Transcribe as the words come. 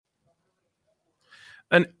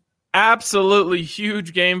An absolutely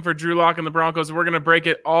huge game for Drew Lock and the Broncos. We're going to break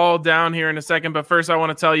it all down here in a second. But first, I want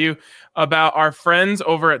to tell you about our friends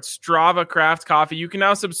over at Strava Craft Coffee. You can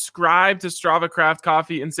now subscribe to Strava Craft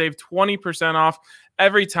Coffee and save 20% off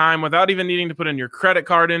every time without even needing to put in your credit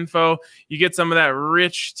card info. You get some of that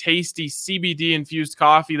rich, tasty CBD-infused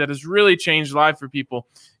coffee that has really changed life for people.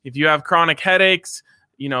 If you have chronic headaches,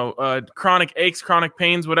 chronic aches, chronic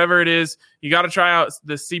pains, whatever it is, you got to try out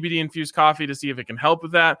the CBD-infused coffee to see if it can help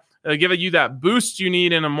with that. It'll give you that boost you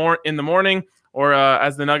need in the morning, or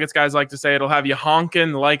as the Nuggets guys like to say, it'll have you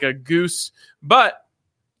honking like a goose, but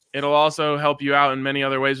it'll also help you out in many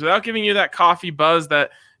other ways without giving you that coffee buzz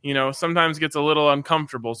that, sometimes gets a little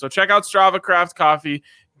uncomfortable. So check out Strava Craft Coffee.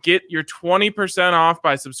 Get your 20% off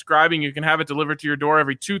by subscribing. You can have it delivered to your door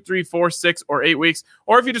every 2, 3, 4, 6, or 8 weeks.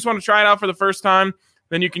 Or if you just want to try it out for the first time,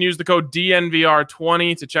 then you can use the code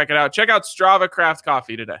DNVR20 to check it out. Check out Strava Craft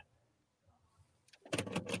Coffee today.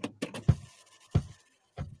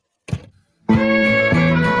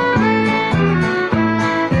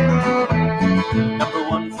 Number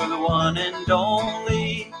one for the one and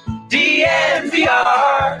only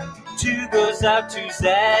DNVR. 2 goes out to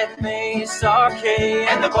Zach, Mace, RK,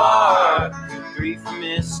 and the bar. 3 for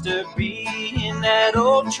Mr. B in that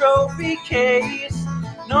old trophy case.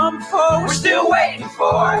 Number 4 we're still waiting for.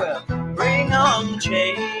 Well, bring on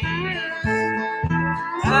Chase.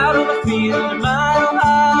 Out on the field, a mile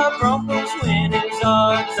high, Broncos win is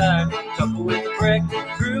our desire. Couple with a breakfast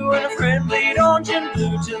crew and a friend, bleed orange and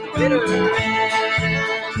blue till the bitter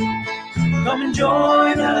end. Come and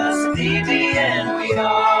join us at the DNVR.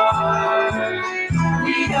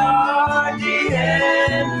 We are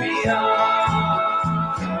DNVR.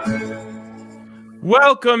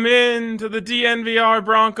 Welcome in to the DNVR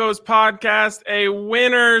Broncos Podcast, a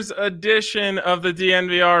winner's edition of the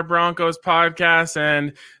DNVR Broncos Podcast.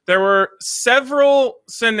 And there were several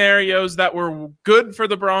scenarios that were good for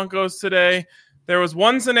the Broncos today. There was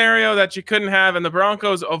one scenario that you couldn't have, and the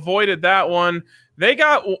Broncos avoided that one. They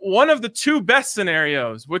got one of the 2 best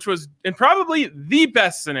scenarios, which was and probably the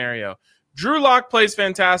best scenario. Drew Lock plays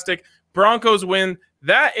fantastic. Broncos win.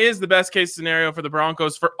 That is the best case scenario for the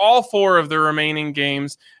Broncos for all 4 of the remaining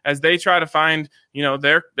games as they try to find,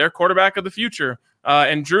 their quarterback of the future.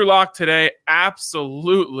 And Drew Lock today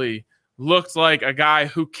absolutely looked like a guy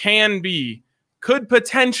who could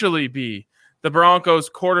potentially be the Broncos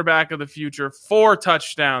quarterback of the future. 4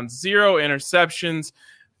 touchdowns, 0 interceptions,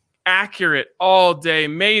 accurate all day,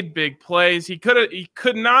 made big plays. He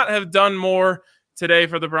could not have done more today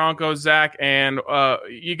for the Broncos, Zach, and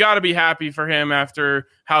you got to be happy for him after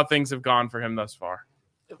how things have gone for him thus far.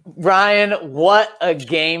 Ryan, what a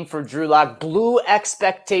game for Drew Lock. Blew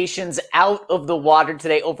expectations out of the water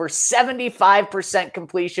today. Over 75%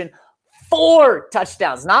 completion, 4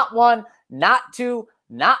 touchdowns. Not 1, not 2,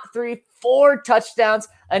 not 3, 4 touchdowns,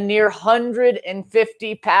 a near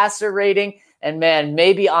 150 passer rating. And man,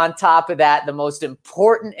 maybe on top of that, the most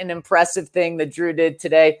important and impressive thing that Drew did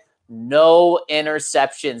today, no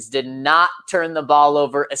interceptions, did not turn the ball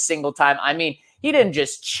over a single time. I mean, he didn't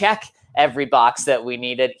just check every box that we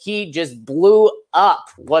needed. He just blew up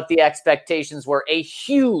what the expectations were. A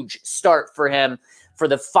huge start for him for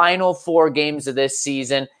the final 4 games of this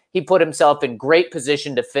season. He put himself in great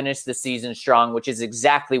position to finish the season strong, which is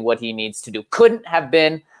exactly what he needs to do. Couldn't have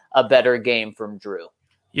been a better game from Drew.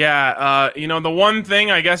 Yeah, the one thing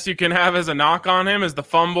I guess you can have as a knock on him is the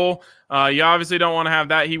fumble. You obviously don't want to have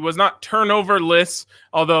that. He was not turnover-less,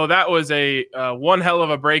 although that was a one hell of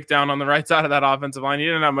a breakdown on the right side of that offensive line. He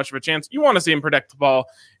didn't have much of a chance. You want to see him protect the ball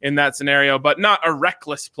in that scenario, but not a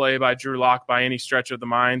reckless play by Drew Lock by any stretch of the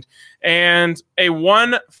mind. And a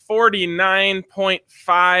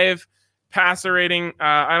 149.5 passer rating.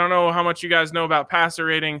 I don't know how much you guys know about passer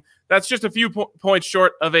rating. That's just a few points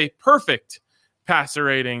short of a perfect passer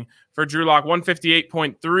rating for Drew Lock.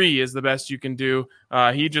 158.3 is the best you can do.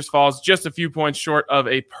 He just falls just a few points short of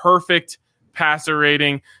a perfect passer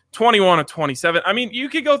rating. 21 of 27. I mean, you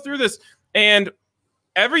could go through this and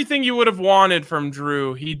everything you would have wanted from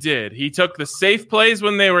Drew, he did. He took the safe plays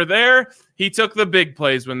when they were there. He took the big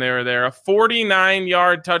plays when they were there. A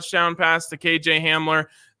 49-yard touchdown pass to KJ Hamler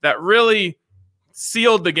that really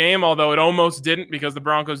sealed the game, although it almost didn't because the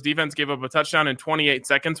Broncos defense gave up a touchdown in 28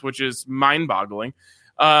 seconds, which is mind-boggling.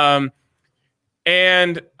 And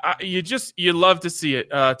you love to see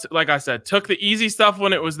it. Like I said, took the easy stuff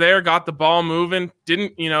when it was there, got the ball moving.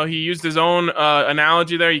 Didn't, he used his own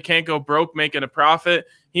analogy there. You can't go broke making a profit.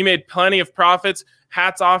 He made plenty of profits.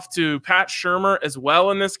 Hats off to Pat Shurmur as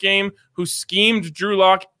well in this game, who schemed Drew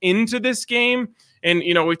Lock into this game. And,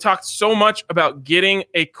 we talked so much about getting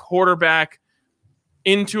a quarterback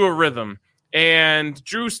into a rhythm. And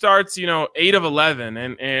Drew starts, 8 of 11,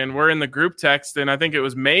 and we're in the group text, and I think it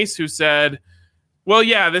was Mace who said, well,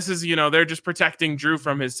 yeah, this is, they're just protecting Drew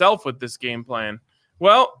from himself with this game plan.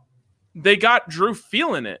 Well, they got Drew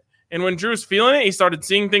feeling it. And when Drew's feeling it, he started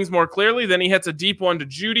seeing things more clearly. Then he hits a deep one to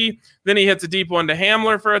Judy. Then he hits a deep one to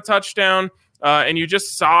Hamler for a touchdown. And you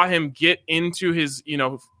just saw him get into his,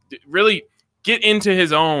 really get into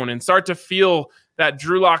his own and start to feel that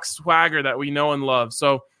Drew Lock swagger that we know and love.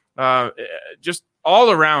 So just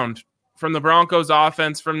all around, from the Broncos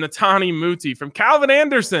offense, from Netani Muti, from Calvin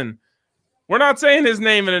Anderson. We're not saying his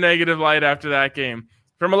name in a negative light after that game.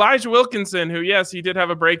 From Elijah Wilkinson, who, yes, he did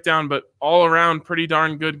have a breakdown, but all around pretty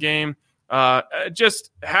darn good game.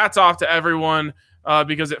 Just hats off to everyone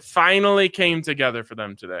because it finally came together for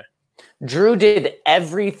them today. Drew did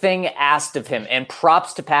everything asked of him, and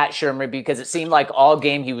props to Pat Shurmur because it seemed like all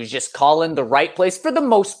game he was just calling the right place for the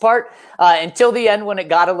most part until the end when it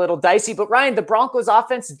got a little dicey. But Ryan, the Broncos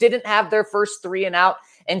offense didn't have their first 3 and out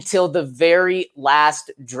until the very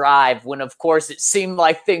last drive when, of course, it seemed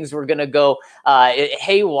like things were going to go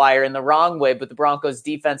haywire in the wrong way, but the Broncos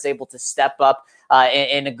defense able to step up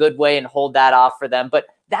in a good way and hold that off for them. But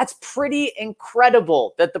that's pretty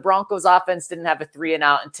incredible that the Broncos offense didn't have a 3 and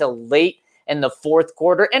out until late in the fourth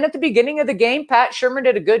quarter. And at the beginning of the game, Pat Shurmur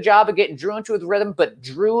did a good job of getting Drew into his rhythm, but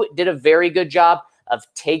Drew did a very good job of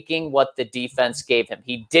taking what the defense gave him.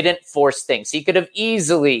 He didn't force things. He could have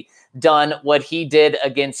easily done what he did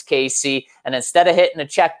against KC, and instead of hitting a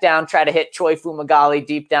check down, try to hit Troy Fumagalli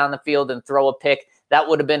deep down the field and throw a pick. That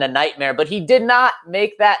would have been a nightmare, but he did not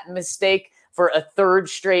make that mistake for a third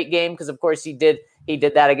straight game because, of course, he did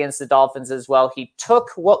that against the Dolphins as well. He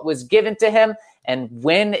took what was given to him, and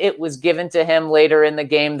when it was given to him later in the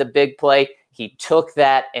game, the big play, he took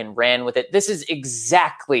that and ran with it. This is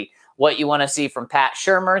exactly what you want to see from Pat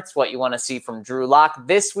Shurmur. It's what you want to see from Drew Lock.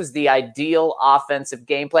 This was the ideal offensive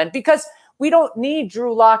game plan because we don't need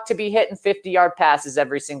Drew Lock to be hitting 50-yard passes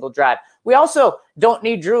every single drive. We also don't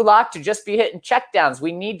need Drew Lock to just be hitting checkdowns.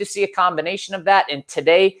 We need to see a combination of that, and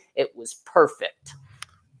today it was perfect.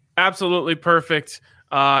 Absolutely perfect.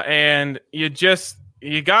 And you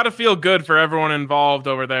got to feel good for everyone involved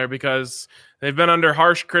over there because they've been under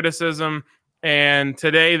harsh criticism. And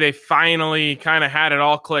today they finally kind of had it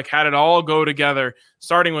all click, had it all go together,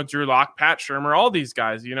 starting with Drew Lock, Pat Shurmur, all these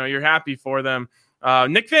guys. You're happy for them.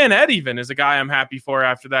 Nick Van Ed even is a guy I'm happy for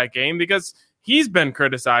after that game because he's been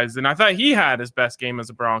criticized, and I thought he had his best game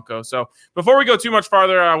as a Bronco. So before we go too much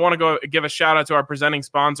farther, I want to go give a shout-out to our presenting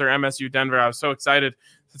sponsor, MSU Denver. I was so excited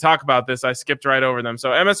to talk about this. I skipped right over them.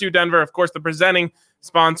 So MSU Denver, of course, the presenting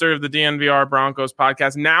sponsor of the DNVR Broncos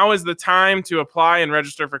podcast. Now is the time to apply and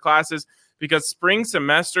register for classes because spring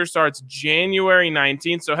semester starts January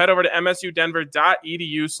 19th. So head over to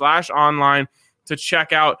msudenver.edu/online to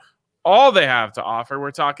check out all they have to offer. We're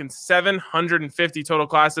talking 750 total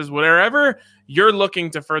classes. Wherever you're looking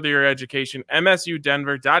to further your education,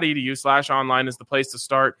 msudenver.edu/online is the place to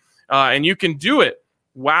start. And you can do it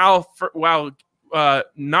while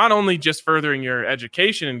not only just furthering your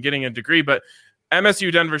education and getting a degree, but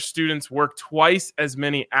MSU Denver students work twice as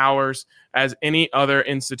many hours as any other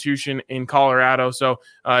institution in Colorado. So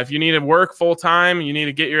if you need to work full-time, you need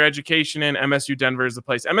to get your education in, MSU Denver is the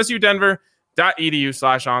place.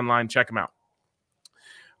 msudenver.edu/online. Check them out.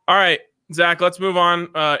 All right, Zach, let's move on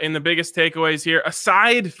in the biggest takeaways here.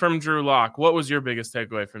 Aside from Drew Lock, what was your biggest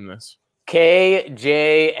takeaway from this?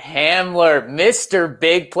 KJ Hamler, Mr.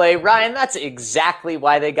 Big Play. Ryan, that's exactly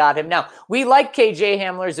why they got him. Now, we like KJ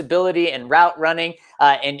Hamler's ability and route running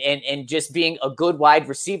and just being a good wide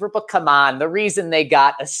receiver, but come on, the reason they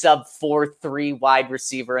got a sub 4.3 wide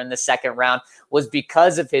receiver in the second round was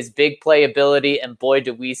because of his big play ability, and boy,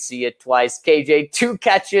 do we see it twice. KJ, 2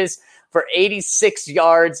 catches for 86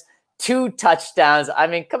 yards, 2 touchdowns. I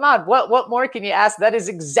mean, come on, what more can you ask? That is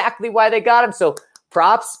exactly why they got him. So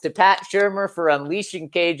props to Pat Shurmur for unleashing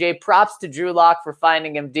KJ. Props to Drew Lock for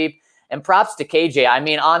finding him deep. And props to KJ. I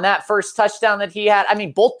mean, on that first touchdown that he had, I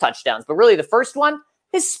mean, both touchdowns, but really the first one,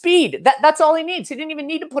 his speed. That's all he needs. He didn't even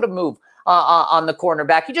need to put a move on the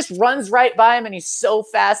cornerback. He just runs right by him, and he's so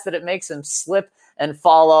fast that it makes him slip and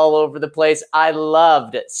fall all over the place. I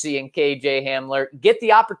loved seeing KJ Hamler get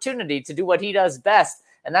the opportunity to do what he does best,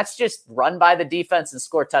 and that's just run by the defense and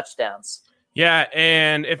score touchdowns. Yeah,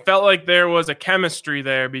 and it felt like there was a chemistry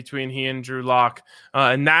there between he and Drew Lock,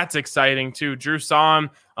 and that's exciting too. Drew saw him.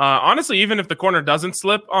 Honestly, even if the corner doesn't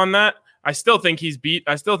slip on that, I still think he's beat.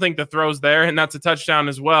 I still think the throw's there, and that's a touchdown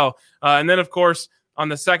as well. And then, of course, on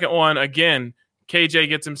the second one, again, KJ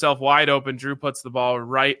gets himself wide open. Drew puts the ball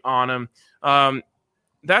right on him.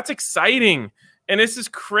 That's exciting. And this is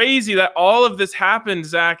crazy that all of this happened,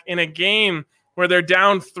 Zach, in a game where they're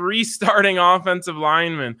down 3 starting offensive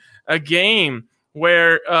linemen, a game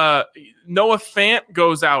where Noah Fant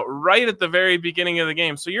goes out right at the very beginning of the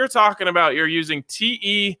game. So you're talking about you're using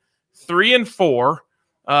TE 3 and 4.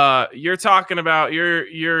 You're talking about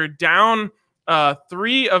you're down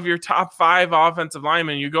 3 of your top 5 offensive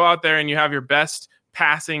linemen. You go out there and you have your best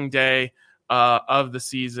passing day of the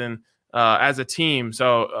season as a team.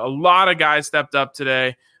 So a lot of guys stepped up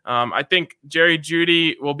today. I think Jerry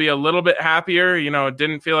Jeudy will be a little bit happier. It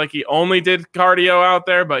didn't feel like he only did cardio out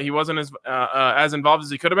there, but he wasn't as involved as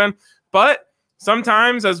he could have been. But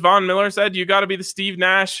sometimes, as Von Miller said, you got to be the Steve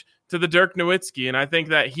Nash to the Dirk Nowitzki. And I think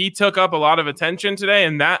that he took up a lot of attention today,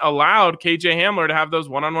 and that allowed KJ Hamler to have those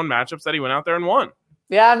one-on-one matchups that he went out there and won.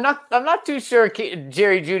 Yeah, I'm not too sure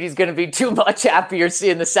Jerry Jeudy's going to be too much happier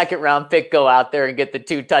seeing the second round pick go out there and get the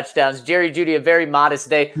 2 touchdowns. Jerry Jeudy, a very modest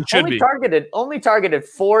day. Only targeted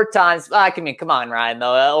 4 times. Come on, Ryan,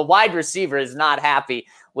 though. A wide receiver is not happy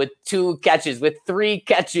with 2 catches, with 3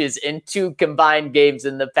 catches in 2 combined games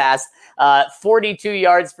in the past. 42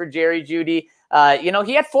 yards for Jerry Jeudy.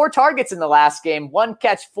 He had 4 targets in the last game, 1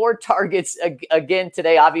 catch, 4 targets again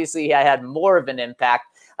today. Obviously, he had more of an impact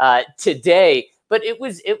today. But it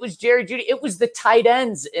was Jerry Jeudy. It was the tight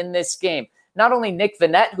ends in this game. Not only Nick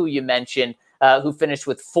Vannett, who you mentioned, who finished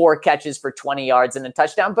with 4 catches for 20 yards and a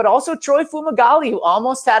touchdown, but also Troy Fumagalli, who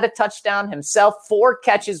almost had a touchdown himself, 4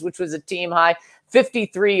 catches, which was a team high,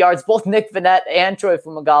 53 yards. Both Nick Vannett and Troy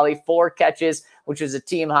Fumagalli, 4 catches, which was a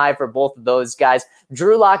team high for both of those guys.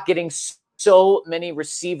 Drew Lock getting so many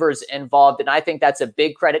receivers involved, and I think that's a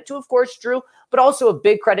big credit to, of course, Drew, but also a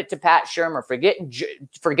big credit to Pat Shurmur for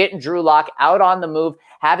getting Drew Lock out on the move,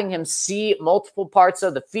 having him see multiple parts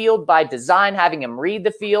of the field by design, having him read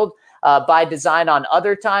the field by design on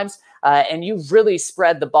other times, and you really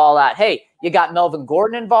spread the ball out. Hey, you got Melvin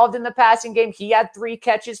Gordon involved in the passing game. He had 3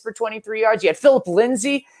 catches for 23 yards. You had Phillip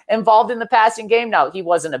Lindsay involved in the passing game. Now, he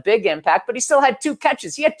wasn't a big impact, but he still had 2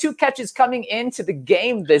 catches. He had 2 catches coming into the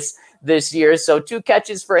game this year, so 2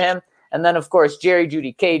 catches for him. And then, of course, Jerry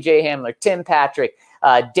Jeudy, KJ Hamler, Tim Patrick,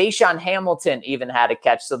 Deshaun Hamilton even had a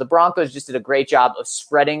catch. So the Broncos just did a great job of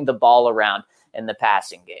spreading the ball around in the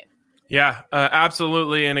passing game. Yeah,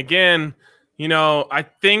 absolutely. And again, I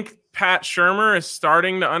think Pat Shurmur is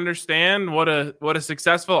starting to understand what a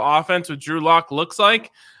successful offense with Drew Lock looks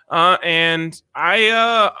like. And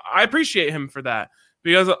I appreciate him for that,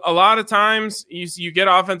 because a lot of times you get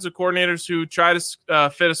offensive coordinators who try to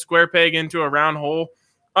fit a square peg into a round hole.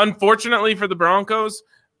 Unfortunately for the Broncos,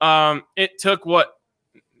 it took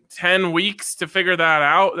 10 weeks to figure that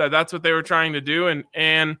out. That's what they were trying to do,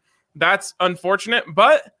 and that's unfortunate.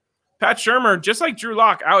 But Pat Shurmur, just like Drew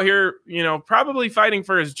Lock, out here, probably fighting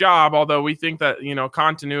for his job. Although we think that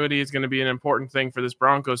continuity is going to be an important thing for this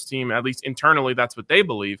Broncos team, at least internally, that's what they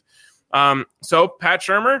believe. So Pat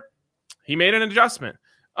Shurmur, he made an adjustment,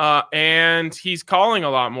 and he's calling a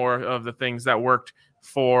lot more of the things that worked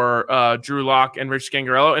for Drew Lock and Rich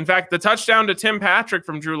Scangarello. In fact, the touchdown to Tim Patrick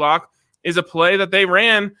from Drew Lock is a play that they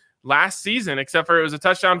ran last season, except for it was a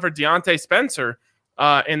touchdown for Deontay Spencer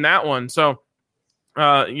in that one. So,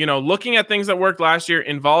 looking at things that worked last year,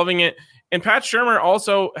 involving it. And Pat Shurmur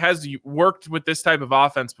also has worked with this type of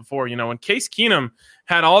offense before. When Case Keenum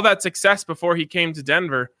had all that success before he came to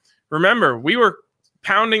Denver, remember, we were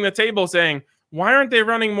pounding the table saying, why aren't they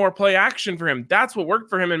running more play action for him? That's what worked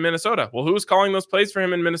for him in Minnesota. Well, who was calling those plays for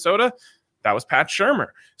him in Minnesota? That was Pat Shurmur.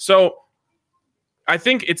 So I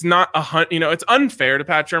think it's not it's unfair to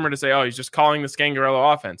Pat Shurmur to say, oh, he's just calling the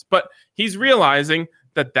Scangarello offense. But he's realizing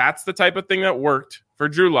that that's the type of thing that worked for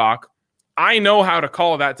Drew Lock. I know how to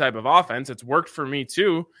call that type of offense. It's worked for me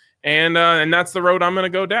too. And that's the road I'm going to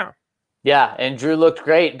go down. Yeah, and Drew looked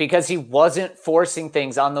great because he wasn't forcing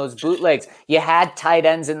things on those bootlegs. You had tight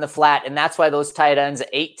ends in the flat, and that's why those tight ends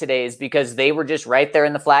ate today, is because they were just right there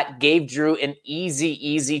in the flat, gave Drew an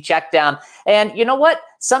easy check down. And you know what?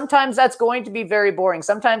 Sometimes that's going to be very boring.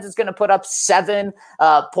 Sometimes it's going to put up 7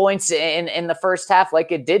 points in the first half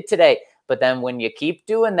like it did today. But then when you keep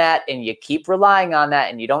doing that and you keep relying on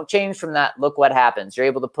that and you don't change from that, look what happens. You're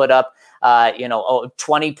able to put up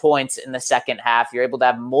 20 points in the second half. You're able to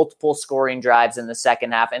have multiple scoring drives in the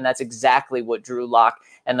second half. And that's exactly what Drew Lock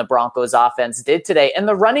and the Broncos offense did today. And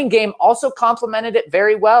the running game also complemented it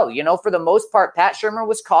very well. For the most part, Pat Shurmur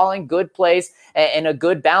was calling good plays and a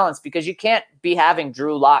good balance, because you can't be having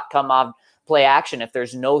Drew Lock come on play action if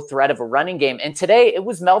there's no threat of a running game. And today it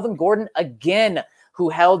was Melvin Gordon again who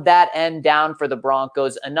held that end down for the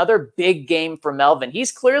Broncos. Another big game for Melvin.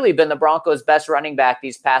 He's clearly been the Broncos' best running back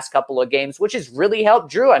these past couple of games, which has really helped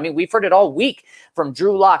Drew. I mean, we've heard it all week from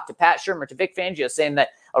Drew Lock to Pat Shurmur to Vic Fangio saying that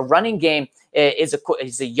a running game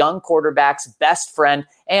is a young quarterback's best friend.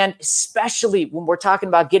 And especially when we're talking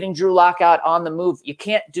about getting Drew Lock out on the move, you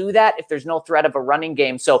can't do that if there's no threat of a running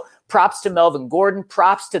game. So props to Melvin Gordon,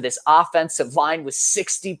 props to this offensive line with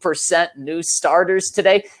 60% new starters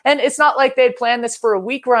today. And it's not like they'd planned this for a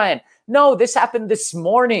week, Ryan. No, this happened this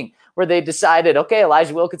morning where they decided, okay,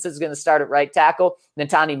 Elijah Wilkinson is going to start at right tackle,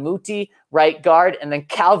 Netani Muti, right guard, and then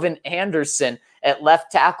Calvin Anderson at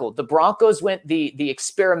left tackle. The Broncos went the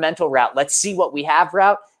experimental route. Let's see what we have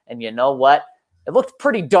route. And you know what? It looked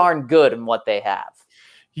pretty darn good in what they have.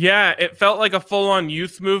 Yeah, it felt like a full-on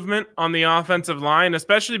youth movement on the offensive line,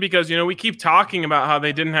 especially because, we keep talking about how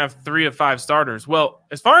they didn't have 3 of 5 starters. Well,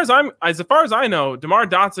 as far as I know, DeMar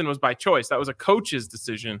Dotson was by choice. That was a coach's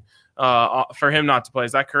decision for him not to play.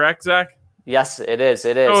 Is that correct, Zach? Yes, it is.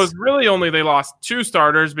 It is. So it was really only they lost 2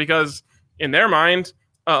 starters because in their mind,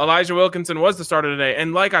 Elijah Wilkinson was the starter today.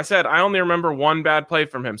 And like I said, I only remember 1 bad play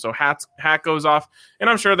from him. So hat goes off. And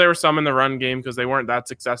I'm sure there were some in the run game because they weren't that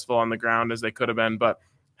successful on the ground as they could have been. But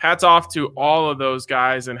hats off to all of those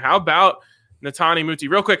guys. And how about Netani Muti?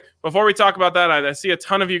 Real quick, before we talk about that, I see a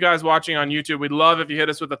ton of you guys watching on YouTube. We'd love if you hit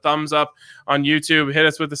us with a thumbs up on YouTube, hit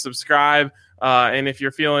us with a subscribe. And if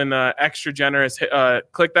you're feeling extra generous,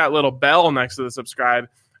 click that little bell next to the subscribe,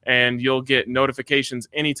 and you'll get notifications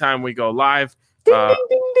anytime we go live. Ding, ding,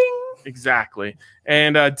 ding, ding. Exactly.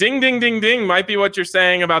 And ding, ding, ding, ding might be what you're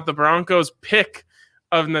saying about the Broncos pick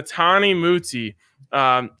of Netani Muti.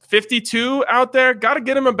 52 out there. Got to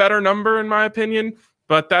get him a better number, in my opinion.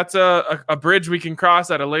 But that's a bridge we can cross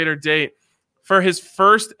at a later date. For his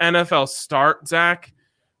first NFL start, Zach,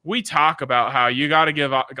 we talk about how you got to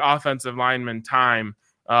give offensive linemen time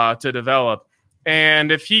to develop.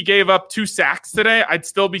 And if he gave up 2 sacks today, I'd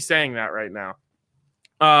still be saying that right now.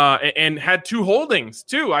 And had 2 holdings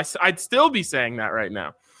too. I'd still be saying that right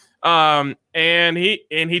now. And he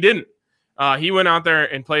didn't. He went out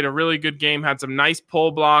there and played a really good game, had some nice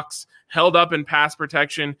pull blocks, held up in pass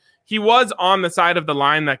protection. He was on the side of the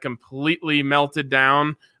line that completely melted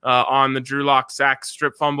down on the Drew Lock sack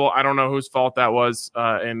strip fumble. I don't know whose fault that was,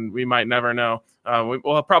 and we might never know.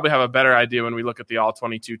 We'll probably have a better idea when we look at the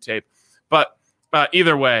all-22 tape. But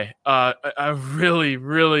either way, a really,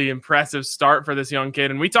 really impressive start for this young kid.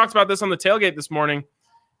 And we talked about this on the tailgate this morning.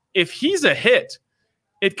 If he's a hit,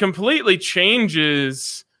 it completely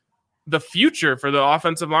changes the future for the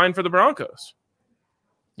offensive line for the Broncos.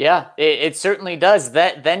 Yeah, it certainly does.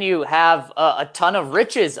 Then you have a ton of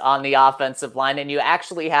riches on the offensive line, and you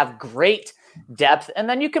actually have great depth, and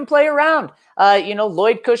then you can play around.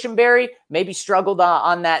 Lloyd Cushenberry maybe struggled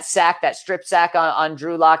on that sack, that strip sack on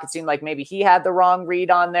Drew Lock. It seemed like maybe he had the wrong read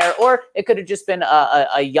on there, or it could have just been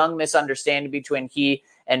a young misunderstanding between he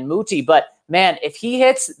and Muti. But man, if he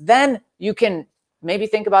hits, then you can maybe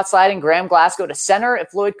think about sliding Graham Glasgow to center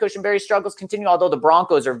if Lloyd Cushenberry's struggles continue, although the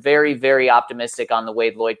Broncos are very, very optimistic on the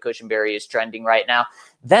way Lloyd Cushenberry is trending right now.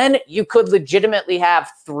 Then you could legitimately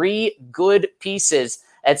have 3 good pieces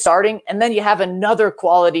at starting, and then you have another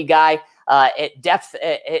quality guy at depth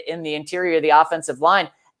in the interior of the offensive line.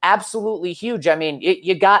 Absolutely huge. I mean,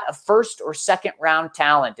 you got a 1st or 2nd round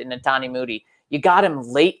talent in Netani Muti. You got him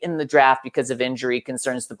late in the draft because of injury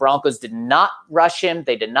concerns. The Broncos did not rush him.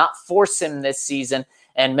 They did not force him this season.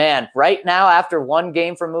 And man, right now, after 1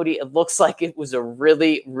 game for Muti, it looks like it was a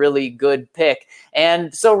really, really good pick.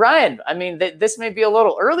 And so, Ryan, I mean, this may be a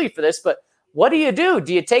little early for this, but what do you do?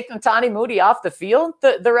 Do you take Netani Muti off the field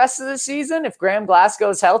the rest of the season if Graham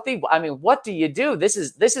Glasgow is healthy? I mean, what do you do? This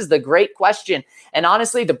is the great question. And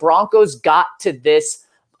honestly, the Broncos got to this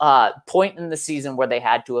point in the season where they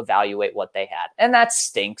had to evaluate what they had. And that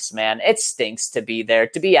stinks, man. It stinks to be there,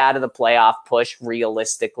 to be out of the playoff push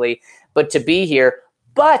realistically, but to be here.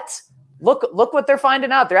 But look what they're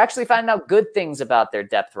finding out. They're actually finding out good things about their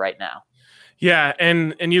depth right now. Yeah,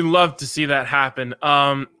 and you love to see that happen.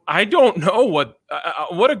 I don't know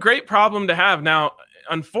what a great problem to have. Now,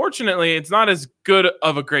 unfortunately, it's not as good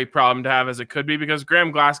of a great problem to have as it could be because Graham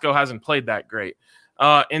Glasgow hasn't played that great.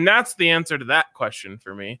 And that's the answer to that question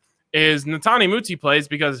for me, is Netani Muti plays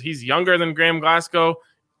because he's younger than Graham Glasgow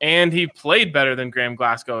and he played better than Graham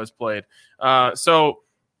Glasgow has played. So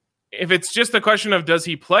if it's just a question of does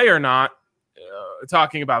he play or not,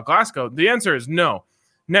 talking about Glasgow, the answer is no.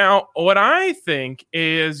 Now, what I think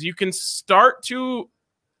is you can start to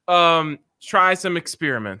try some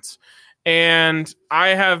experiments. And I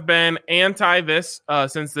have been anti this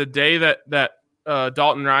since the day that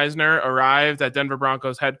Dalton Reisner arrived at Denver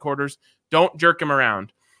Broncos headquarters Don't jerk him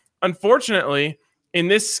around. Unfortunately, in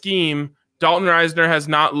this scheme, Dalton Risner has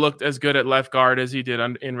not looked as good at left guard as he did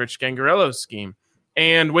in Rich Gangarello's scheme.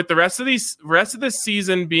 And with the rest of this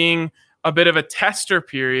season being a bit of a tester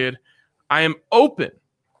period, I am open.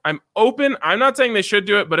 I'm not saying they should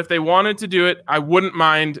do it, but if they wanted to do it, I wouldn't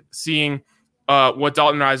mind seeing what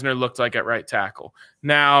Dalton Risner looked like at right tackle.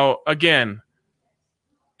 Now, again,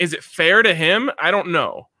 is it fair to him? I don't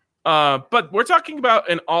know. But we're talking about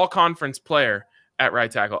an all-conference player at right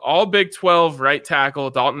tackle. All Big 12 right tackle,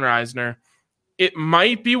 Dalton Risner. It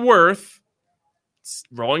might be worth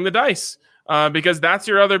rolling the dice because that's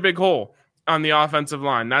your other big hole on the offensive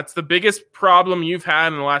line. That's the biggest problem you've had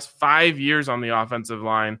in the last 5 years on the offensive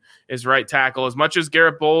line is right tackle. As much as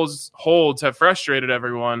Garrett Bowles' holds have frustrated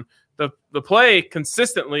everyone, the play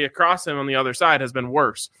consistently across him on the other side has been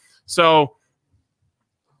worse. So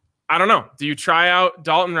I don't know. Do you try out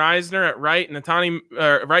Dalton Risner at right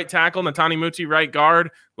tackle, Netani Muti right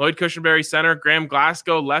guard, Lloyd Cushenberry center, Graham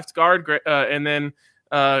Glasgow left guard, and then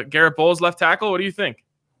Garrett Bowles left tackle? What do you think?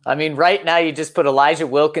 I mean, right now you just put Elijah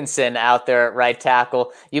Wilkinson out there at right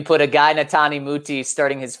tackle. You put a guy, Netani Muti,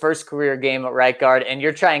 starting his first career game at right guard, and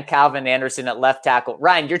you're trying Calvin Anderson at left tackle.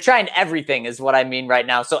 Ryan, you're trying everything is what I mean right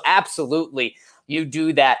now. So absolutely you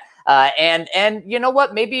do that. And you know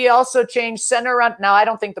what? Maybe you also change center around. Now, I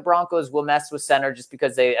don't think the Broncos will mess with center just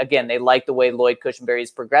because they like the way Lloyd Cushenberry is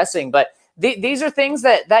progressing. But these are things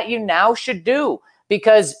that you now should do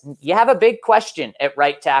because you have a big question at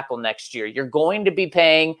right tackle next year. You're going to be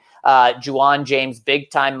paying Juwan James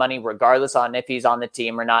big-time money regardless on if he's on the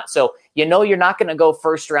team or not. So you're not going to go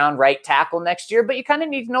first-round right tackle next year, but you kind of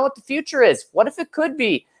need to know what the future is. What if it could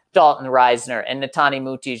be Dalton Risner and Netani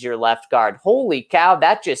Muti is your left guard? Holy cow,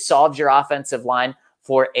 that just solves your offensive line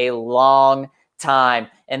for a long time.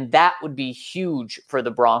 And that would be huge for the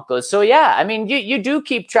Broncos. So yeah, I mean, you do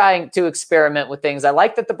keep trying to experiment with things. I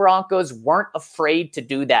like that the Broncos weren't afraid to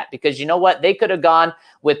do that because you know what? They could have gone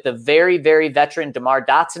with the very, very veteran DeMar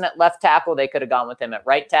Dotson at left tackle. They could have gone with him at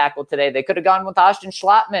right tackle today. They could have gone with Austin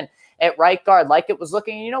Schlottman at right guard like it was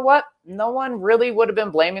looking. You know what? No one really would have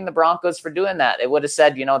been blaming the Broncos for doing that. They would have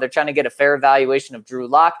said, they're trying to get a fair evaluation of Drew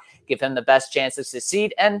Lock, give him the best chance to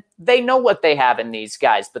succeed. And they know what they have in these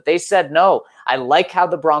guys, but they said, no, I love how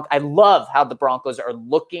the Broncos are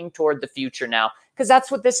looking toward the future now. Because that's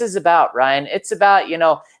what this is about, Ryan. It's about,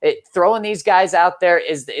 throwing these guys out there.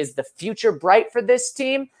 Is the future bright for this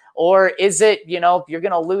team? Or is it, you're going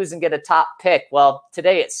to lose and get a top pick? Well,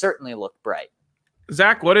 today it certainly looked bright.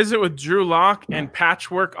 Zach, what is it with Drew Lock and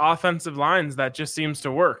patchwork offensive lines that just seems to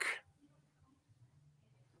work?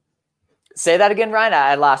 Say that again, Ryan.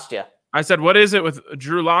 I lost you. I said, what is it with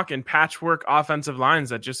Drew Lock and patchwork offensive lines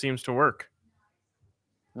that just seems to work?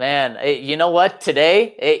 Man, you know what?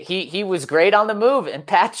 Today, he was great on the move, and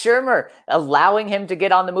Pat Shurmur allowing him to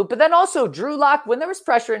get on the move. But then also Drew Lock, when there was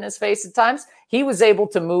pressure in his face at times, he was able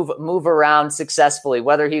to move around successfully,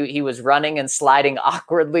 whether he was running and sliding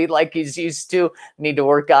awkwardly like he's used to, need to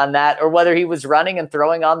work on that, or whether he was running and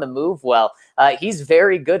throwing on the move well. He's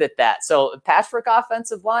very good at that. So patchwork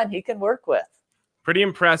offensive line he can work with. Pretty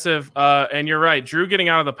impressive. And you're right. Drew getting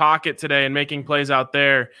out of the pocket today and making plays out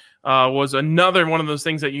there was another one of those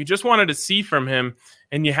things that you just wanted to see from him,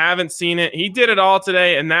 and you haven't seen it. He did it all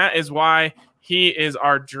today, and that is why he is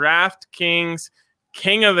our DraftKings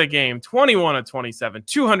king of the game. 21 of 27,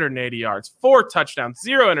 280 yards, 4 touchdowns,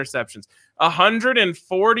 0 interceptions,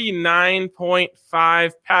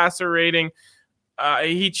 149.5 passer rating.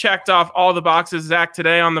 He checked off all the boxes, Zach,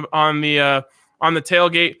 today on the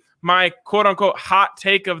tailgate. My quote-unquote hot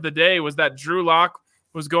take of the day was that Drew Lock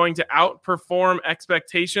was going to outperform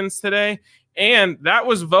expectations today, and that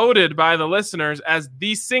was voted by the listeners as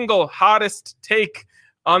the single hottest take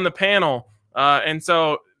on the panel. And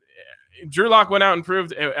so Drew Lock went out and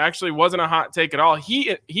proved it actually wasn't a hot take at all.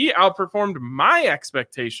 He outperformed my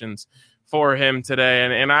expectations for him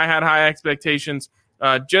today, and I had high expectations.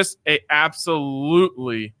 Just a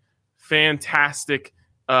absolutely fantastic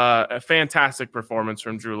performance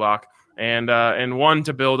from Drew Lock, and one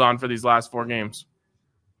to build on for these last 4 games.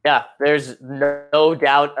 Yeah, there's no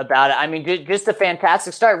doubt about it. I mean, just a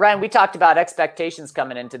fantastic start. Ryan, we talked about expectations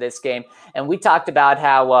coming into this game, and we talked about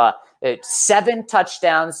how 7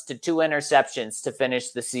 touchdowns to 2 interceptions to finish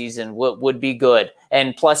the season would be good,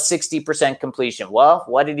 and plus 60% completion. Well,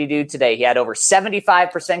 what did he do today? He had over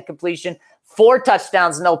 75% completion, 4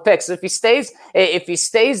 touchdowns, no picks. So if he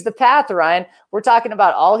stays the path, Ryan, we're talking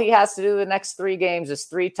about all he has to do the next 3 games is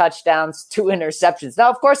 3 touchdowns, 2 interceptions. Now,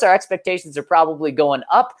 of course, our expectations are probably going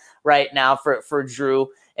up right now for Drew.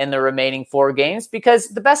 in the remaining 4 games, because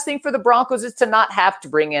the best thing for the Broncos is to not have to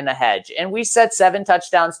bring in a hedge. And we said 7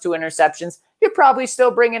 touchdowns, 2 interceptions. You're probably still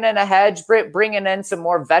bringing in a hedge, bringing in some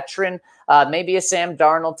more veteran, maybe a Sam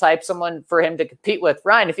Darnold type, someone for him to compete with.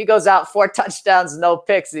 Ryan, if he goes out 4 touchdowns, no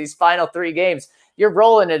picks these final 3 games, you're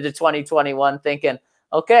rolling into 2021 thinking,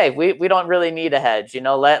 okay, we don't really need a hedge.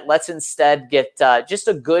 Let's instead get just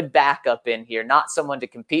a good backup in here, not someone to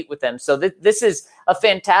compete with him. So this is a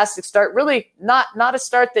fantastic start. Really not a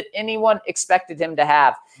start that anyone expected him to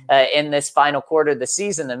have in this final quarter of the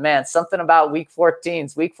season. And man, something about Week 14.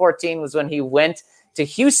 Week 14 was when he went to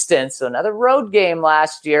Houston, so another road game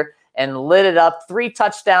last year, and lit it up. 3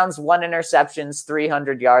 touchdowns, 1 interceptions,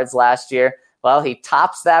 300 yards last year. Well, he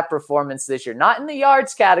tops that performance this year, not in the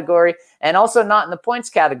yards category and also not in the points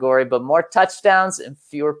category, but more touchdowns and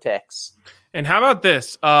fewer picks. And how about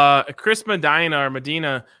this? Chris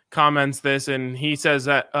Medina comments this, and he says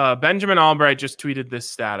that Benjamin Albright just tweeted this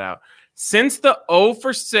stat out. Since the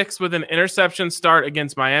 0-for-6 with an interception start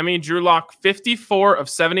against Miami, Drew Lock 54 of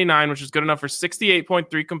 79, which is good enough for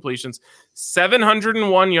 68.3 completions,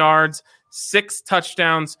 701 yards, 6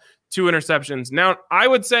 touchdowns, 2 interceptions. Now, I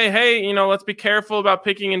would say, hey, let's be careful about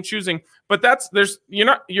picking and choosing, but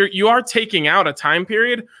you are taking out a time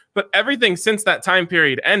period, but everything since that time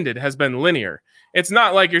period ended has been linear. It's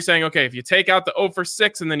not like you're saying, okay, if you take out the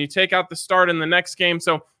 0-for-6 and then you take out the start in the next game.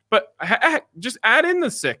 So, but just add in the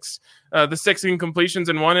 6 incompletions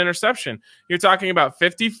and 1 interception. You're talking about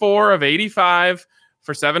 54 of 85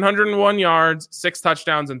 for 701 yards, 6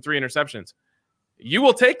 touchdowns, and 3 interceptions. You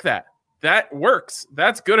will take that. That works.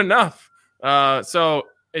 That's good enough. So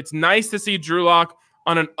it's nice to see Drew Lock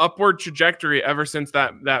on an upward trajectory ever since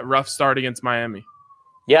that rough start against Miami.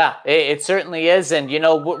 Yeah, it certainly is. And,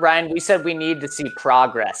 Ryan, we said we need to see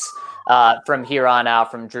progress from here on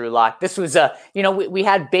out from Drew Lock. This was we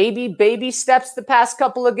had baby steps the past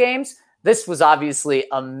couple of games. This was obviously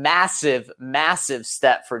a massive, massive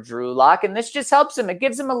step for Drew Lock, and this just helps him. It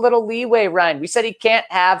gives him a little leeway, Ryan. We said he can't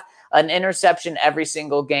have an interception every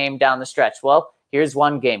single game down the stretch. Well, here's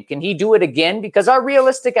one game. Can he do it again? Because our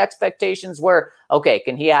realistic expectations were, okay,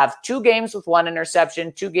 can he have 2 games with 1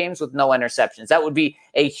 interception, 2 games with no interceptions? That would be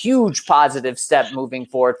a huge positive step moving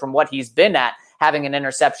forward from what he's been at, having an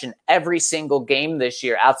interception every single game this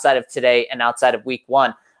year outside of today and outside of week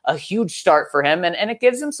 1. A huge start for him, and it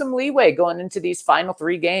gives him some leeway going into these final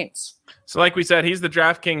 3 games. So like we said, he's the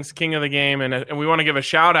DraftKings king of the game, and we want to give a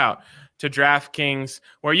shout out to DraftKings,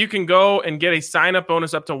 where you can go and get a sign-up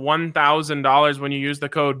bonus up to $1,000 when you use the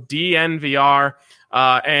code DNVR.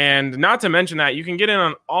 And not to mention that, you can get in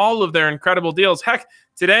on all of their incredible deals. Heck,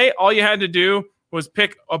 today, all you had to do was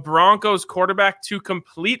pick a Broncos quarterback to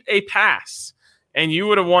complete a pass, and you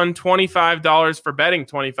would have won $25 for betting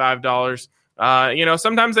 $25.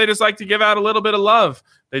 Sometimes they just like to give out a little bit of love.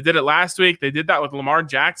 They did it last week. They did that with Lamar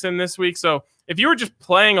Jackson this week. So if you were just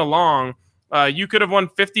playing along, you could have won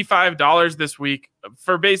 $55 this week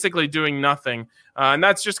for basically doing nothing. And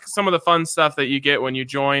that's just some of the fun stuff that you get when you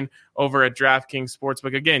join over at DraftKings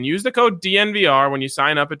Sportsbook. Again, use the code DNVR when you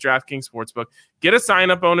sign up at DraftKings Sportsbook. Get a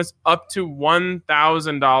sign-up bonus up to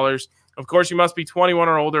 $1,000. Of course, you must be 21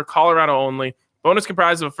 or older, Colorado only. Bonus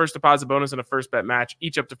comprised of a first deposit bonus and a first bet match,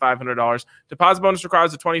 each up to $500. Deposit bonus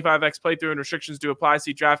requires a 25x playthrough and restrictions do apply.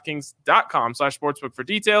 See DraftKings.com/sportsbook for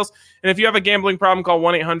details. And if you have a gambling problem, call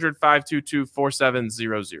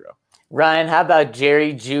 1-800-522-4700. Ryan, how about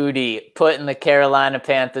Jerry Jeudy putting the Carolina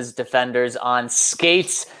Panthers defenders on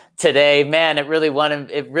skates today? Man, it really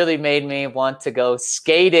made me want to go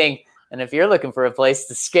skating. And if you're looking for a place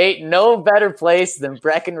to skate, no better place than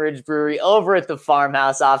Breckenridge Brewery over at the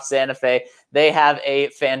farmhouse off Santa Fe. They have a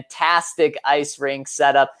fantastic ice rink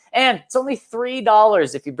setup, and it's only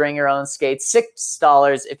 $3 if you bring your own skates,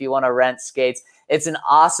 $6 if you want to rent skates.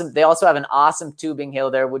 They also have an awesome tubing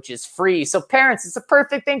hill there, which is free. So parents, it's a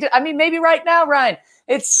perfect thing maybe right now, Ryan,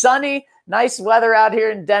 it's sunny, nice weather out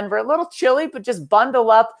here in Denver, a little chilly, but just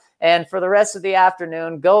bundle up. And for the rest of the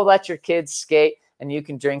afternoon, go let your kids skate, and you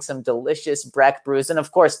can drink some delicious Breck brews. And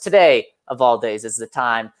of course, today of all days is the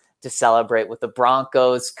time to celebrate with the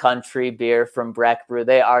Broncos country beer from Breck Brew.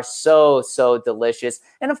 They are so, so delicious.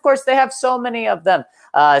 And of course, they have so many of them.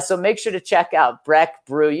 So make sure to check out Breck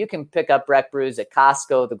Brew. You can pick up Breck Brews at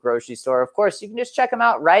Costco, the grocery store. Of course, you can just check them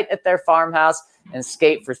out right at their farmhouse and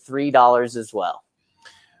skate for $3 as well.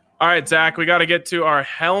 All right, Zach, we got to get to our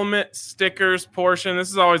helmet stickers portion.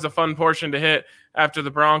 This is always a fun portion to hit after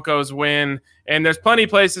the Broncos win, and there's plenty of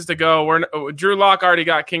places to go. Drew Lock already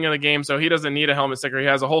got king of the game, so he doesn't need a helmet sticker. He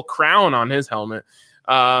has a whole crown on his helmet.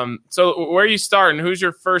 So where are you starting? Who's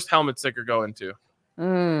your first helmet sticker going to?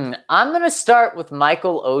 I'm going to start with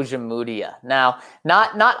Michael Ojemudia. Now,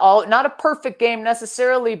 not a perfect game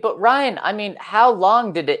necessarily, but Ryan, I mean, how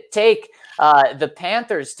long did it take the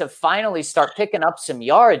Panthers to finally start picking up some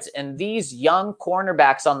yards? And these young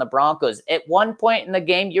cornerbacks on the Broncos, at one point in the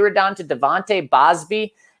game, you were down to Devontae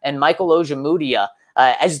Bosby and Michael Ojemudia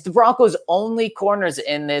as the Broncos' only corners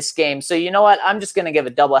in this game. So you know what? I'm just going to give a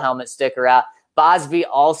double helmet sticker out. Bosby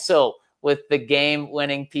also with the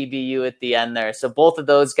game-winning PBU at the end there. So both of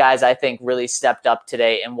those guys, I think, really stepped up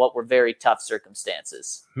today in what were very tough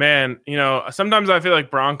circumstances. Man, sometimes I feel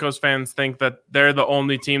like Broncos fans think that they're the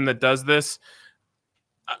only team that does this.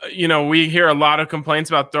 We hear a lot of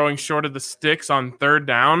complaints about throwing short of the sticks on third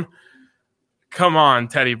down. Come on,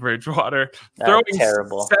 Teddy Bridgewater. Throwing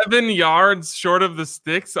terrible. 7 yards short of the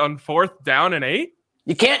sticks on 4th down and 8?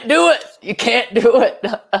 You can't do it. You can't do it.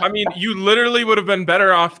 I mean, you literally would have been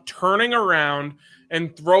better off turning around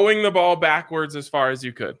and throwing the ball backwards as far as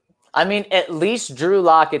you could. I mean, at least Drew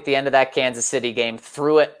Lock at the end of that Kansas City game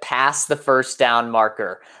threw it past the first down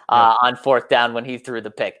marker on 4th down when he threw the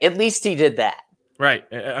pick. At least he did that. Right.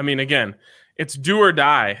 I mean, again, it's do or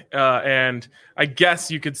die. And I guess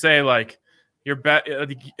you could say, like,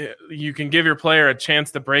 you can give your player a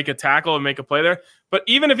chance to break a tackle and make a play there. But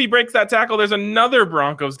even if he breaks that tackle, there's another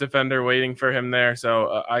Broncos defender waiting for him there.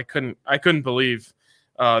 So I couldn't believe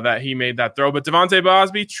that he made that throw. But Devontae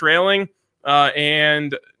Bosby trailing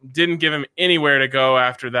and didn't give him anywhere to go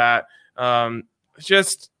after that.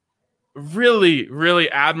 Just really, really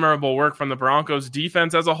admirable work from the Broncos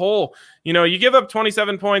defense as a whole. You give up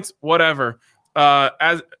 27 points, whatever.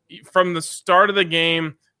 As from the start of the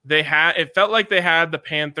game, it felt like they had the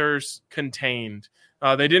Panthers contained.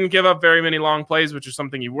 They didn't give up very many long plays, which is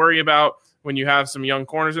something you worry about when you have some young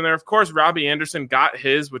corners in there. Of course, Robbie Anderson got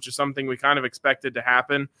his, which is something we kind of expected to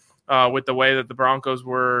happen with the way that the Broncos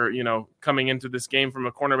were, coming into this game from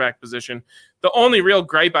a cornerback position. The only real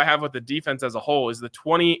gripe I have with the defense as a whole is the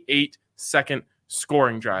 28-second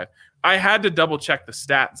scoring drive. I had to double check the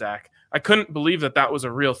stat, Zach. I couldn't believe that was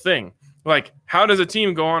a real thing. Like, how does a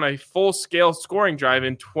team go on a full-scale scoring drive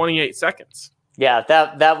in 28 seconds? Yeah,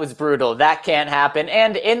 that was brutal. That can't happen.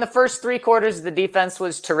 And in the first 3 quarters, the defense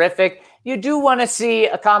was terrific. You do want to see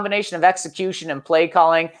a combination of execution and play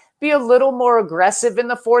calling be a little more aggressive in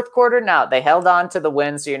the 4th quarter. Now, they held on to the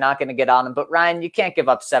win, so you're not going to get on them. But, Ryan, you can't give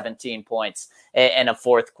up 17 points in a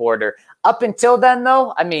 4th quarter. Up until then,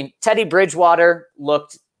 though, I mean, Teddy Bridgewater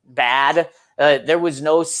looked bad. There was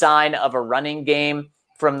no sign of a running game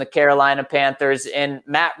from the Carolina Panthers. And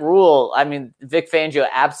Matt Rule, I mean, Vic Fangio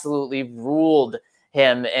absolutely ruled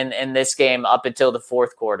him in this game up until the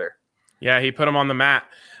 4th quarter. Yeah, he put him on the mat.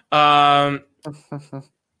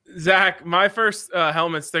 Zach, my first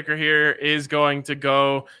helmet sticker here is going to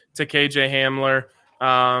go to KJ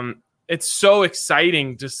Hamler. It's so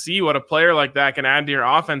exciting to see what a player like that can add to your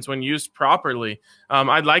offense when used properly.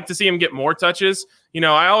 I'd like to see him get more touches.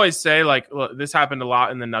 I always say, like, look, this happened a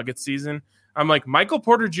lot in the Nuggets season. I'm like, Michael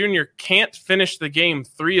Porter Jr. can't finish the game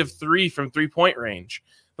 3 of 3 from 3-point range.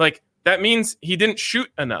 Like, that means he didn't shoot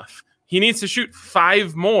enough. He needs to shoot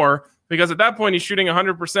 5 more because at that point he's shooting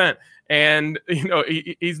 100%. And,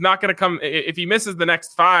 he's not going to come. If he misses the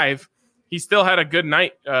next 5, he still had a good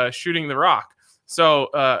night shooting the rock. So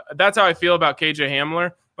that's how I feel about KJ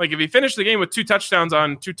Hamler. Like, if he finished the game with 2 touchdowns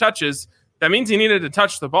on 2 touches, that means he needed to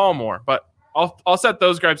touch the ball more. But I'll set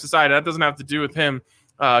those gripes aside. That doesn't have to do with him.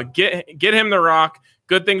 Get him the rock.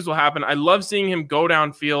 Good things will happen. I love seeing him go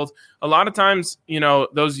downfield. A lot of times,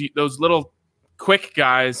 those little quick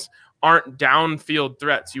guys aren't downfield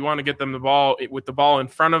threats. You want to get them the ball with the ball in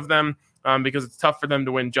front of them because it's tough for them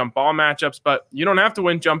to win jump ball matchups. But you don't have to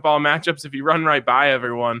win jump ball matchups if you run right by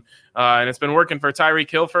everyone. And it's been working for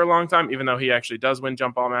Tyreek Hill for a long time, even though he actually does win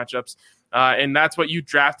jump ball matchups. And that's what you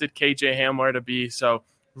drafted KJ Hamler to be. So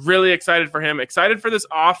really excited for him. Excited for this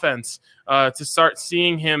offense to start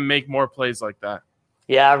seeing him make more plays like that.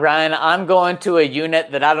 Yeah, Ryan, I'm going to a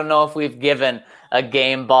unit that I don't know if we've given a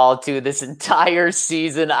game ball to this entire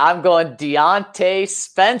season. I'm going Deontay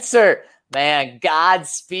Spencer. Man,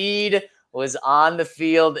 Godspeed was on the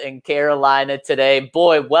field in Carolina today.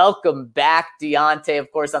 Boy, welcome back, Deontay,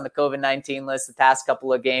 of course, on the COVID-19 list the past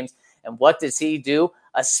couple of games. And what does he do?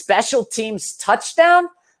 A special teams touchdown?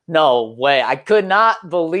 No way. I could not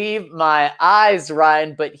believe my eyes,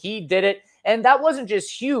 Ryan, but he did it. And that wasn't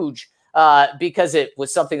just huge because it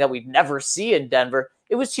was something that we'd never see in Denver.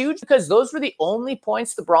 It was huge because those were the only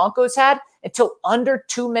points the Broncos had until under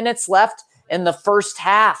 2 minutes left in the first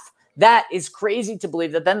half. That is crazy to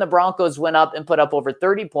believe that then the Broncos went up and put up over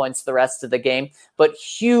 30 points the rest of the game, but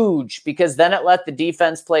huge because then it let the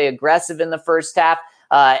defense play aggressive in the first half.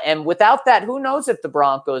 And without that, who knows if the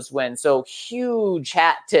Broncos win? So huge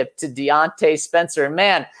hat tip to Deontay Spencer.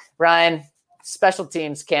 Man, Ryan, special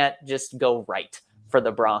teams can't just go right for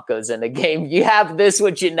the Broncos in a game. You have this,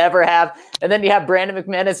 which you never have. And then you have Brandon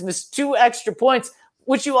McManus miss 2 extra points,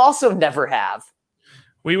 which you also never have.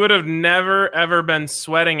 We would have never, ever been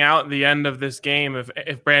sweating out the end of this game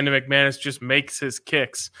if Brandon McManus just makes his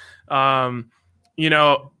kicks. He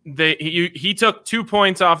took 2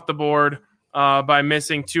 points off the board by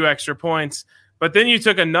missing 2 extra points. But then you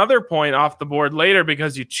took another point off the board later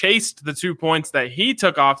because you chased the 2 points that he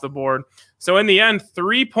took off the board. So in the end,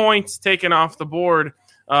 3 points taken off the board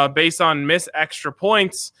based on missed extra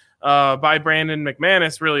points by Brandon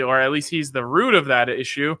McManus, really, or at least he's the root of that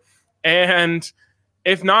issue. And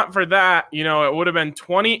if not for that, it would have been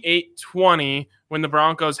 28-20 when the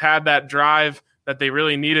Broncos had that drive that they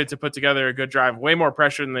really needed to put together a good drive, way more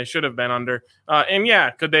pressure than they should have been under.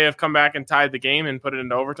 Could they have come back and tied the game and put it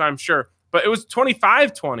into overtime? Sure. But it was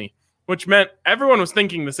 25-20, which meant everyone was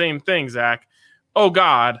thinking the same thing, Zach. Oh,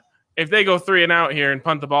 God, if they go 3 and out here and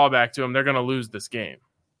punt the ball back to him, they're going to lose this game.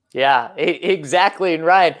 Yeah, exactly. And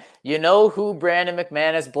Ryan, you know who Brandon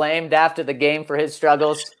McManus blamed after the game for his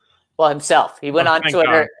struggles? Well, himself. He went on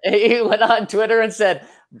Twitter. God. He went on Twitter and said,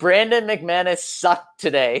 Brandon McManus sucked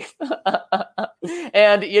today.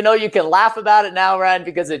 And, you can laugh about it now, Ryan,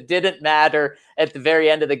 because it didn't matter at the very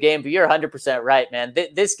end of the game. But you're 100% right, man.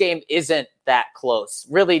 This game isn't that close.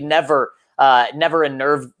 Really never a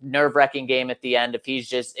nerve-wracking game at the end if he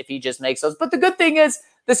just makes those. But the good thing is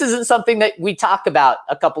this isn't something that we talk about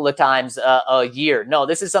a couple of times a year. No,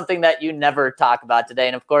 this is something that you never talk about today.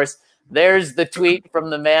 And, of course, there's the tweet from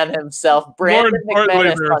the man himself, Brandon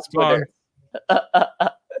McManus on Twitter.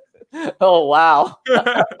 Oh, wow.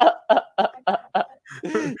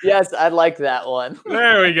 Yes, I like that one.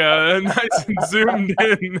 There we go. Nice and zoomed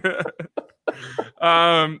in.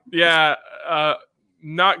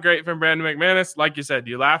 Not great from Brandon McManus. Like you said,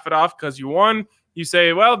 you laugh it off because you won. You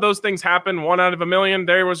say, well, those things happen. 1 out of a million.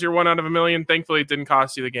 There was your 1 out of a million. Thankfully, it didn't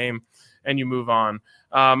cost you the game, and you move on.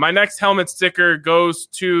 My next helmet sticker goes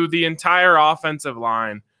to the entire offensive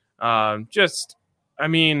line.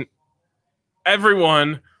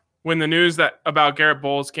 Everyone, when the news about Garrett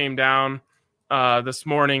Bowles came down this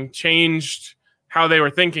morning, changed how they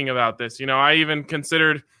were thinking about this. I even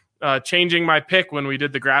considered changing my pick when we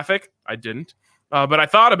did the graphic. I didn't, but I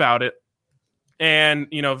thought about it. And,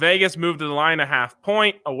 Vegas moved the line a half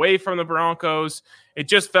point away from the Broncos. It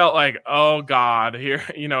just felt like, oh, God, here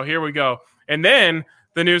we go. And then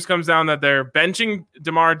the news comes down that they're benching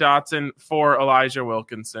DeMar Dotson for Elijah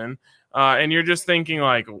Wilkinson. And you're just thinking,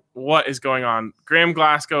 like, what is going on? Graham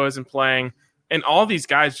Glasgow isn't playing, and all these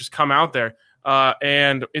guys just come out there.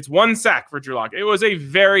 And it's 1 sack for Drew Lock. It was a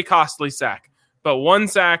very costly sack, but 1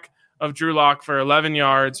 sack of Drew Lock for 11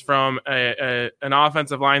 yards from an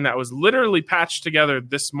offensive line that was literally patched together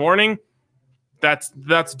this morning.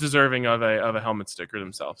 That's deserving of a helmet sticker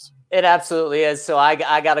themselves. It absolutely is. So I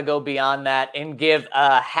got to go beyond that and give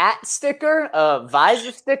a hat sticker, a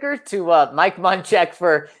visor sticker to Mike Munchak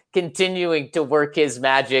for continuing to work his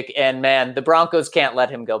magic. And, man, the Broncos can't let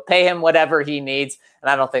him go. Pay him whatever he needs. And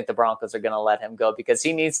I don't think the Broncos are going to let him go because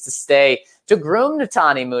he needs to stay to groom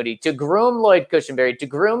Netani Moody, to groom Lloyd Cushenberry, to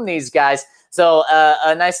groom these guys. So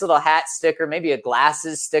a nice little hat sticker, maybe a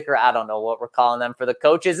glasses sticker. I don't know what we're calling them for the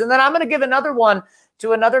coaches. And then I'm going to give another one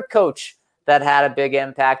to another coach that had a big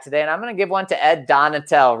impact today. And I'm going to give one to Ed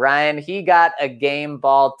Donatel. Ryan, he got a game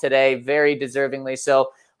ball today, very deservingly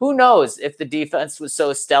so. Who knows if the defense was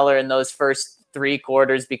so stellar in those first 3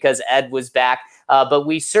 quarters because Ed was back. But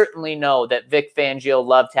we certainly know that Vic Fangio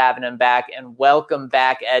loved having him back, and welcome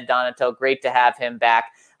back, Ed Donatel. Great to have him back.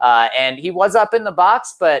 And he was up in the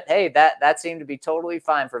box, but hey, that seemed to be totally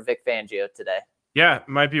fine for Vic Fangio today. Yeah,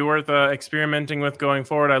 might be worth experimenting with going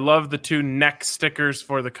forward. I love the 2 neck stickers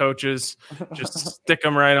for the coaches. Just stick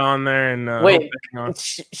them right on there. And wait,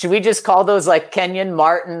 should we just call those like Kenyon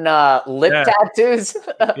Martin lip tattoos?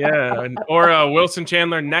 Yeah, or Wilson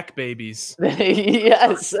Chandler neck babies.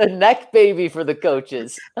 Yes, a neck baby for the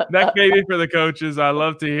coaches. Neck baby for the coaches. I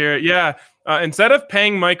love to hear it. Yeah, instead of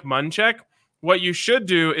paying Mike Munchak, what you should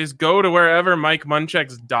do is go to wherever Mike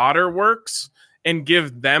Munchak's daughter works and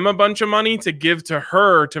give them a bunch of money to give to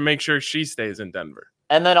her to make sure she stays in Denver.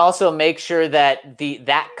 And then also make sure that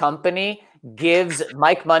that company gives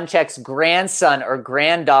Mike Munchak's grandson or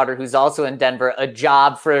granddaughter, who's also in Denver, a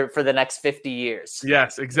job for the next 50 years.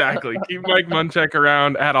 Yes, exactly. Keep Mike Munchak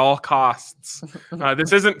around at all costs.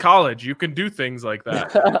 This isn't college. You can do things like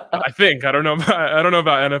that. I think. I don't know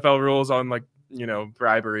about NFL rules on like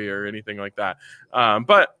bribery or anything like that.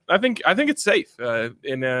 But I think it's safe. I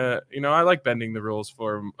like bending the rules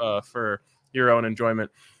for your own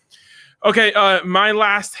enjoyment. Okay, my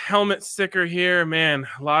last helmet sticker here, man.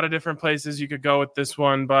 A lot of different places you could go with this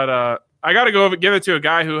one, but I got to give it to a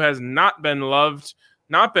guy who has not been loved,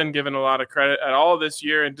 not been given a lot of credit at all this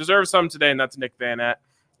year, and deserves some today, and that's Nick Van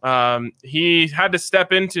Ette. He had to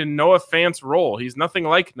step into Noah Fant's role. He's nothing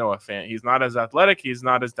like Noah Fant. He's not as athletic. He's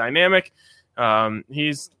not as dynamic.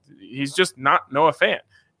 He's just not Noah Fant.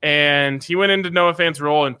 And he went into Noah Fant's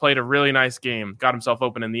role and played a really nice game. Got himself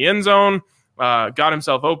open in the end zone. Got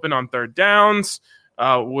himself open on third downs,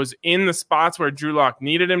 was in the spots where Drew Lock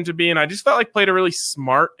needed him to be, and I just felt like played a really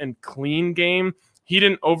smart and clean game. He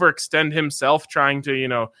didn't overextend himself trying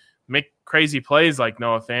to, make crazy plays like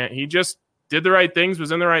Noah Fant. He just did the right things,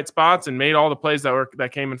 was in the right spots, and made all the plays that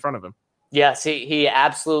came in front of him. Yes, he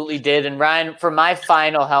absolutely did. And Ryan, for my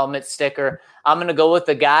final helmet sticker, I'm going to go with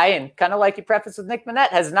the guy, and kind of like you prefaced with Nick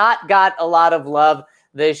Manette, has not got a lot of love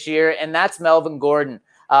this year, and that's Melvin Gordon.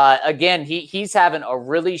 Again, he's having a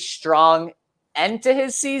really strong end to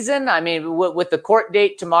his season. I mean, with the court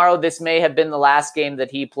date tomorrow, this may have been the last game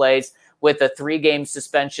that he plays, with a 3-game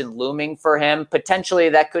suspension looming for him. Potentially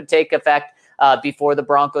that could take effect before the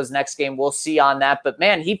Broncos' next game. We'll see on that. But,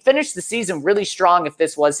 man, he finished the season really strong if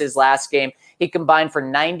this was his last game. He combined for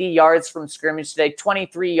 90 yards from scrimmage today,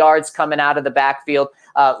 23 yards coming out of the backfield.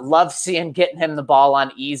 Love seeing getting him the ball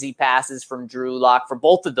on easy passes from Drew Lock for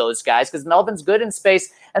both of those guys, because Melvin's good in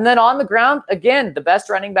space. And then on the ground, again, the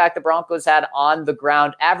best running back the Broncos had on the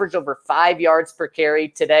ground, averaged over 5 yards per carry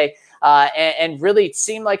today, and really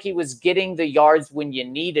seemed like he was getting the yards when you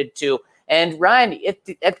needed to. And Ryan,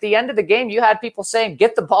 at the end of the game, you had people saying,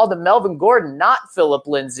 get the ball to Melvin Gordon, not Phillip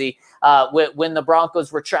Lindsay, when the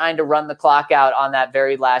Broncos were trying to run the clock out on that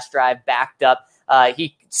very last drive, backed up.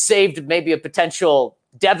 He saved maybe a potential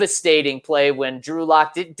devastating play when Drew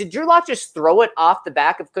Lock, did Drew Lock just throw it off the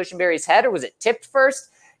back of Koenigsberg's head, or was it tipped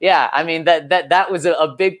first? Yeah, I mean, that was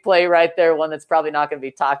a big play right there, one that's probably not going to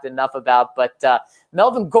be talked enough about. But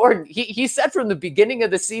Melvin Gordon, he said from the beginning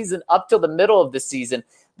of the season up till the middle of the season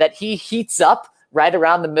that he heats up right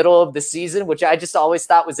around the middle of the season, which I just always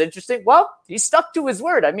thought was interesting. Well, he stuck to his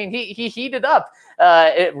word. I mean, he heated up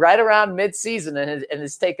right around mid-season and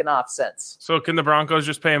has taken off since. So can the Broncos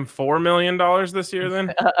just pay him $4 million this year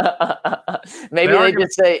then? Maybe they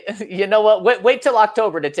just say, you know what, wait till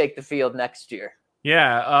October to take the field next year.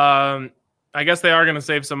 Yeah, I guess they are going to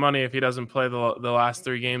save some money if he doesn't play the last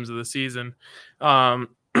 3 games of the season. And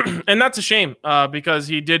that's a shame because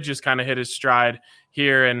he did just kind of hit his stride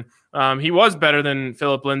here. And he was better than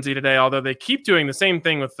Phillip Lindsay today, although they keep doing the same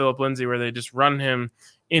thing with Phillip Lindsay where they just run him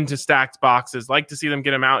into stacked boxes. Like to see them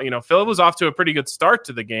get him out. Phillip was off to a pretty good start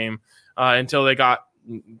to the game until they got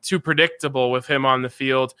too predictable with him on the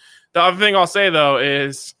field. The other thing I'll say, though,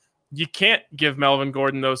 is you can't give Melvin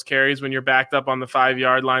Gordon those carries when you're backed up on the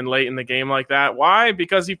 5-yard line late in the game like that. Why?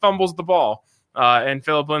 Because he fumbles the ball. And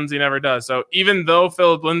Phillip Lindsay never does. So even though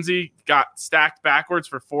Phillip Lindsay got stacked backwards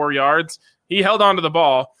for 4 yards, he held onto the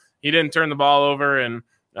ball. He didn't turn the ball over. And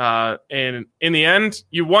in the end,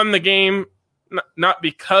 you won the game, not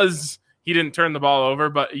because he didn't turn the ball over,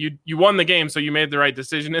 but you won the game. So you made the right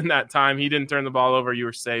decision in that time. He didn't turn the ball over. You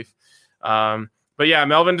were safe. But yeah,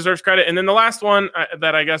 Melvin deserves credit. And then the last one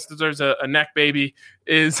that I guess deserves a neck baby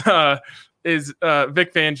is Vic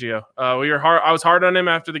Fangio. I was hard on him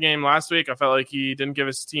after the game last week. I felt like he didn't give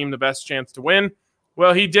his team the best chance to win.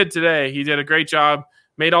 Well, he did today. He did a great job,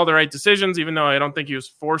 made all the right decisions, even though I don't think he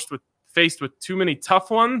was faced with too many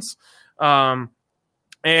tough ones.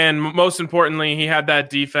 And most importantly, he had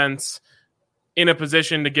that defense in a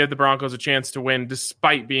position to give the Broncos a chance to win,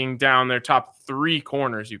 despite being down their top 3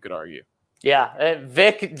 corners, you could argue. Yeah,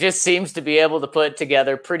 Vic just seems to be able to put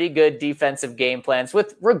together pretty good defensive game plans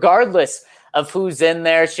with regardless of who's in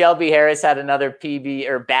there. Shelby Harris had another PB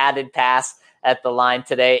or batted pass at the line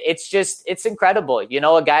today. It's incredible.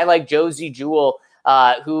 A guy like Josie Jewell,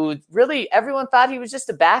 who really everyone thought he was just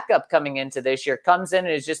a backup coming into this year, comes in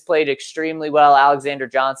and has just played extremely well. Alexander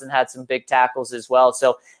Johnson had some big tackles as well.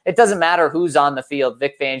 So it doesn't matter who's on the field.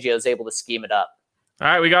 Vic Fangio is able to scheme it up. All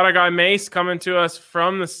right, we got our guy Mace coming to us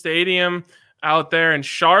from the stadium out there in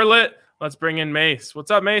Charlotte. Let's bring in Mace. What's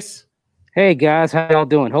up, Mace? Hey, guys. How y'all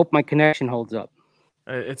doing? Hope my connection holds up.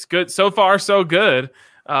 It's good. So far, so good.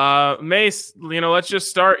 Mace, let's just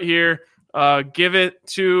start here. Give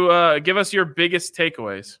us your biggest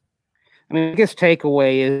takeaways. I mean, the biggest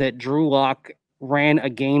takeaway is that Drew Lock ran a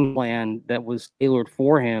game plan that was tailored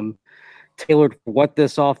for him tailored for what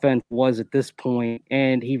this offense was at this point,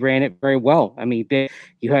 and he ran it very well. I mean,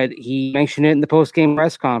 he mentioned it in the post-game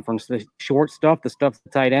press conference, the short stuff, the stuff the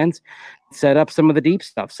tight ends, set up some of the deep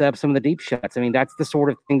stuff, set up some of the deep shots. I mean, that's the sort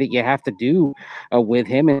of thing that you have to do with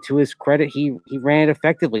him, and to his credit, he ran it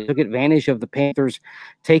effectively, took advantage of the Panthers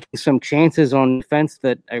taking some chances on defense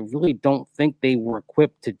that I really don't think they were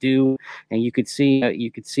equipped to do, and you could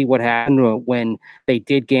see what happened when they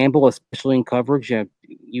did gamble, especially in coverage.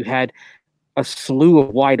 You had a slew of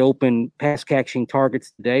wide open pass catching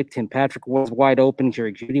targets today. Tim Patrick was wide open.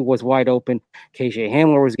 Jerry Jeudy was wide open. KJ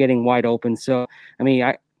Hamler was getting wide open. So, I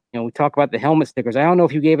mean, we talk about the helmet stickers. I don't know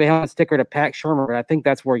if you gave a helmet sticker to Pat Shurmur, but I think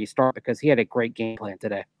that's where you start because he had a great game plan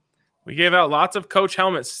today. We gave out lots of coach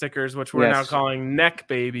helmet stickers, which we're now calling neck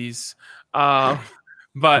babies.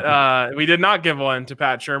 But we did not give one to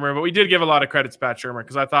Pat Shurmur, but we did give a lot of credit to Pat Shurmur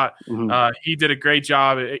because I thought he did a great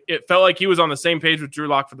job. It felt like he was on the same page with Drew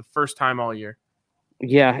Lock for the first time all year.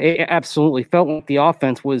 Yeah, it absolutely felt like the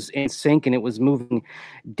offense was in sync and it was moving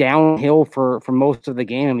downhill for most of the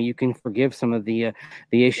game. I mean, you can forgive some of the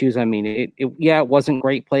issues. I mean, it wasn't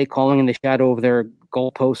great play calling in the shadow of their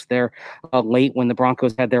goalpost there late when the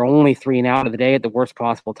Broncos had their only 3 and out of the day at the worst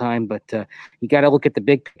possible time. But you got to look at the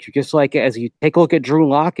big picture. Just like as you take a look at Drew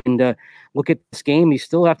Lock and look at this game, you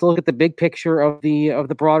still have to look at the big picture of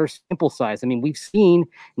the broader sample size. I mean, we've seen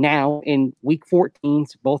now in week 14,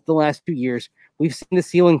 both the last 2 years, we've seen the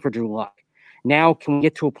ceiling for Drew Lock. Now can we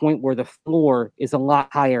get to a point where the floor is a lot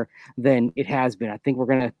higher than it has been? I think we're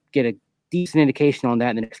going to get a decent indication on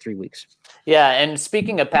that in the next 3 weeks. Yeah, and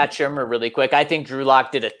speaking of Pat Shurmur really quick, I think Drew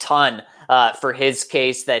Lock did a ton for his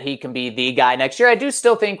case that he can be the guy next year. I do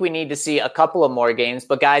still think we need to see a couple of more games,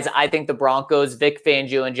 but guys, I think the Broncos, Vic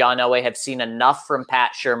Fangio and John Elway have seen enough from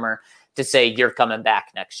Pat Shurmur to say you're coming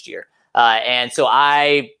back next year. And so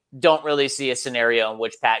I don't really see a scenario in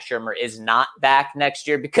which Pat Shurmur is not back next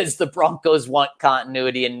year because the Broncos want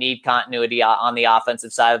continuity and need continuity on the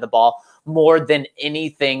offensive side of the ball more than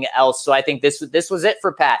anything else. So I think this was it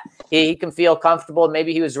for Pat. He can feel comfortable.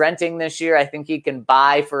 Maybe he was renting this year. I think he can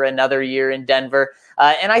buy for another year in Denver.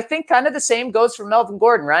 And I think kind of the same goes for Melvin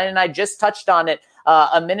Gordon. Ryan and I just touched on it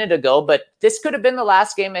a minute ago, but this could have been the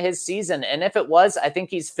last game of his season. And if it was, I think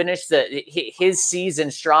he's finished his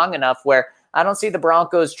season strong enough where I don't see the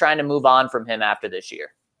Broncos trying to move on from him after this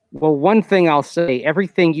year. Well, one thing I'll say,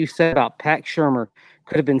 everything you said about Pat Shurmur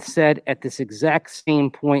could have been said at this exact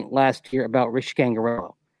same point last year about Rich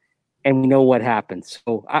Scangarello. And we know what happened.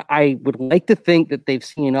 So I would like to think that they've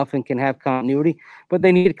seen enough and can have continuity, but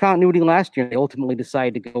they needed continuity last year. They ultimately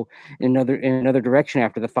decided to go in another direction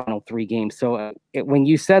after the final 3 games. So when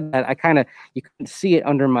you said that, you couldn't see it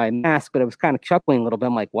under my mask, but I was kind of chuckling a little bit.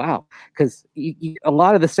 I'm like, wow, because a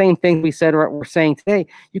lot of the same things we said or we're saying today,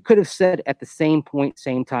 you could have said at the same point,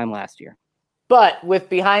 same time last year. But with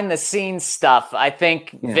behind-the-scenes stuff, I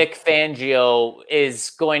think Vic Fangio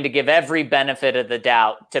is going to give every benefit of the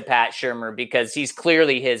doubt to Pat Shurmur because he's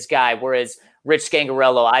clearly his guy, whereas Rich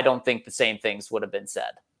Scangarello, I don't think the same things would have been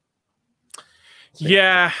said.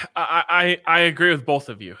 Yeah, I agree with both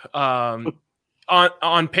of you.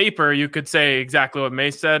 On paper, you could say exactly what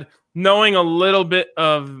May said. Knowing a little bit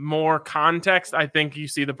of more context, I think you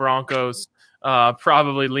see the Broncos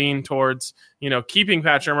probably lean towards, keeping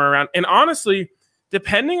Pat Shurmur around. And honestly,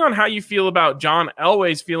 depending on how you feel about John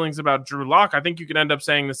Elway's feelings about Drew Lock, I think you could end up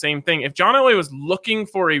saying the same thing. If John Elway was looking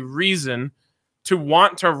for a reason to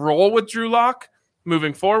want to roll with Drew Lock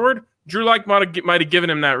moving forward, Drew Lock might have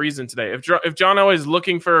given him that reason today. If John Elway is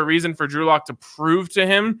looking for a reason for Drew Lock to prove to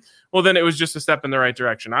him, well, then it was just a step in the right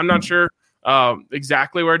direction. I'm not sure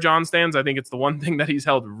exactly where John stands. I think it's the one thing that he's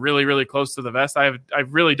held really, really close to the vest. I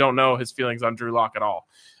really don't know his feelings on Drew Lock at all.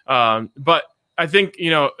 But I think,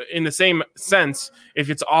 in the same sense, if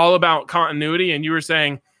it's all about continuity and you were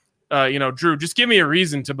saying, Drew, just give me a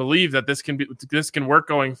reason to believe that this can work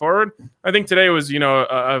going forward. I think today was,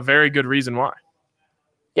 a very good reason why.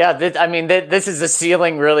 Yeah, this is a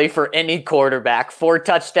ceiling really for any quarterback. 4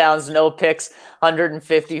 touchdowns, no picks,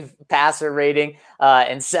 150 passer rating,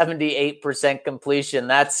 and 78% completion.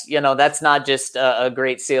 That's not just a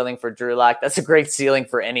great ceiling for Drew Lock. That's a great ceiling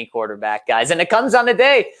for any quarterback, guys. And it comes on a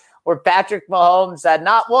day where Patrick Mahomes had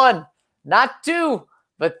not 1, not 2,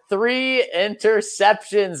 but 3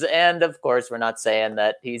 interceptions. And of course, we're not saying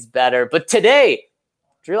that he's better, but today,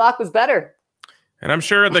 Drew Lock was better. And I'm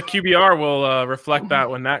sure the QBR will reflect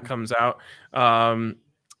that when that comes out,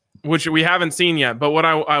 which we haven't seen yet. But what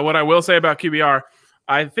I will say about QBR,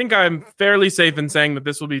 I think I'm fairly safe in saying that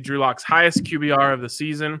this will be Drew Lock's highest QBR of the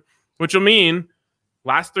season, which will mean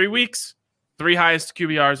last 3 weeks, 3 highest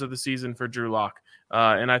QBRs of the season for Drew Lock.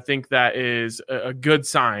 And I think that is a good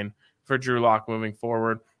sign for Drew Lock moving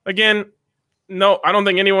forward. Again, no, I don't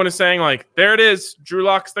think anyone is saying like, there it is, Drew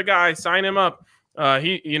Lock's the guy, sign him up. No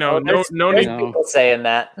need. People saying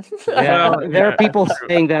that. There are people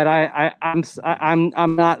saying that.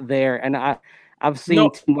 I'm not there, and I've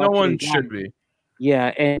seen too much. No one should be.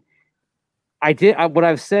 Yeah, and what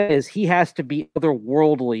I've said is he has to be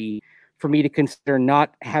otherworldly for me to consider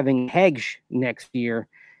not having Hedge next year.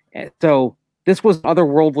 So this was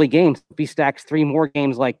otherworldly games. If he stacks 3 more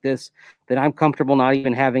games like this, then I'm comfortable not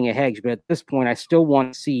even having a Hedge. But at this point, I still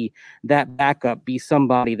want to see that backup be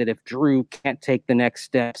somebody that if Drew can't take the next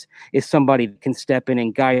steps, is somebody that can step in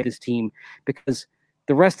and guide his team. Because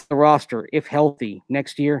the rest of the roster, if healthy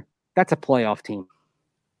next year, that's a playoff team.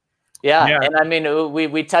 Yeah. And I mean,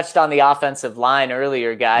 we touched on the offensive line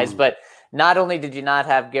earlier, guys, but not only did you not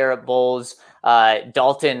have Garrett Bowles,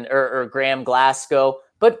 Dalton or Graham Glasgow,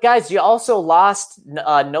 but guys, you also lost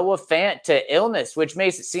Noah Fant to illness, which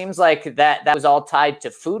makes it seems like that was all tied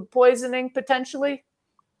to food poisoning potentially.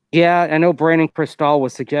 Yeah, I know Brandon Cristal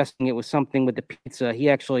was suggesting it was something with the pizza. He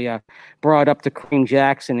actually brought up to Kareem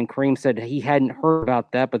Jackson, and Kareem said he hadn't heard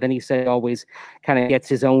about that, but then he said he always kind of gets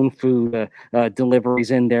his own food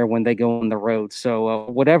deliveries in there when they go on the road.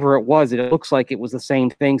 So whatever it was, it looks like it was the same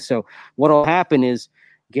thing. So what will happen is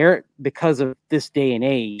Garrett, because of this day and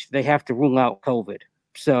age, they have to rule out COVID.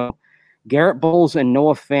 So Garrett Bowles and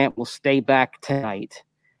Noah Fant will stay back tonight.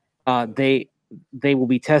 They will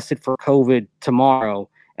be tested for COVID tomorrow.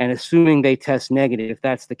 And assuming they test negative, if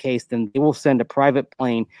that's the case, then they will send a private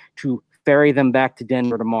plane to ferry them back to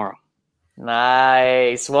Denver tomorrow.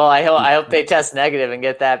 Nice. Well, I hope they test negative and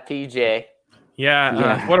get that PJ.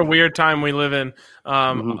 Yeah. What a weird time we live in.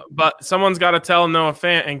 But someone's got to tell Noah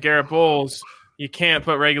Fant and Garrett Bowles, you can't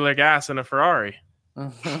put regular gas in a Ferrari.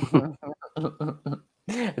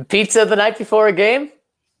 Pizza the night before a game?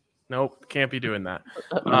 Nope, can't be doing that.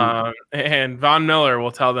 And Von Miller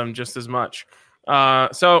will tell them just as much.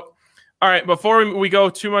 So, all right, before we go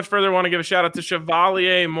too much further, I want to give a shout out to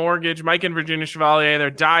Chevalier Mortgage, Mike and Virginia Chevalier.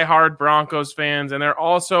 They're diehard Broncos fans, and they're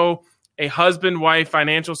also a husband-wife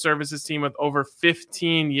financial services team with over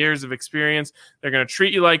 15 years of experience. They're going to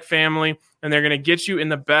treat you like family, and they're going to get you in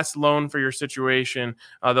the best loan for your situation.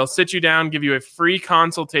 They'll sit you down, give you a free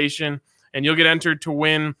consultation, and you'll get entered to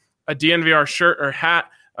win a DNVR shirt or hat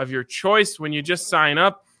of your choice when you just sign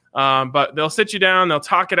up. But they'll sit you down, they'll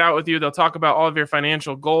talk it out with you, they'll talk about all of your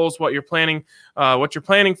financial goals, what you're planning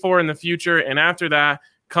for in the future, and after that,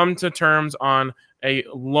 come to terms on a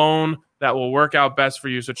loan that will work out best for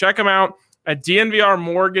you. So check them out at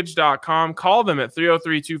dnvrmortgage.com. Call them at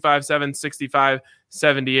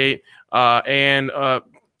 303-257-6578 and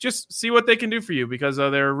just see what they can do for you because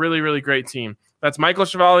they're a really, really great team. That's Michael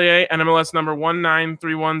Chevalier, NMLS number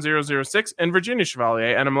 1931006, and Virginia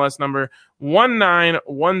Chevalier, NMLS number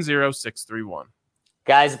 1910631.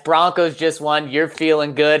 Guys, Broncos just won. You're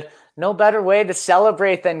feeling good. No better way to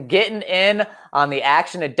celebrate than getting in on the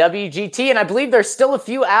action at WGT. And I believe there's still a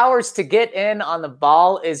few hours to get in on the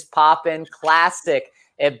Ball is Poppin' Classic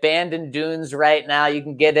at Bandon Dunes right now. You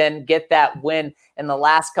can get in, get that win in the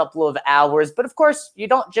last couple of hours. But of course, you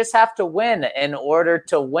don't just have to win in order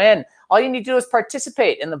to win. All you need to do is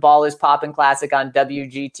participate in the Ball is Poppin' Classic on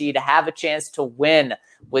WGT to have a chance to win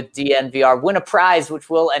with DNVR, win a prize, which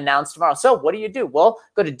we'll announce tomorrow. So what do? Well,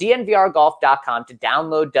 go to dnvrgolf.com to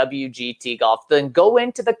download WGT Golf. Then go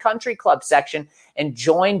into the country club section and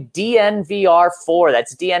join DNVR4.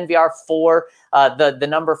 That's DNVR4, the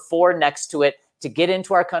number 4 next to it, to get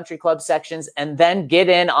into our country club sections and then get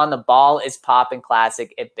in on the Ball is Poppin'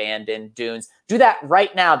 Classic at Bandon Dunes. Do that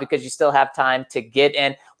right now because you still have time to get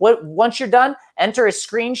in. Once you're done, enter a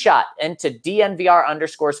screenshot into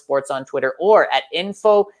DNVR_sports on Twitter or at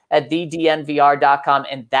info@thednvr.com,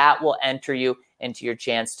 and that will enter you into your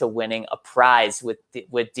chance to winning a prize with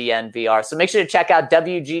DNVR. So make sure to check out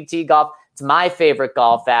WGT Golf. It's my favorite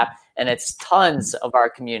golf app, and it's tons of our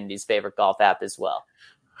community's favorite golf app as well.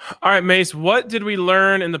 All right, Mace, what did we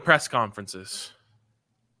learn in the press conferences?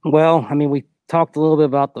 Well, I mean, we talked a little bit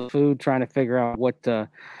about the food, trying to figure out what Noah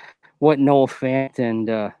Fant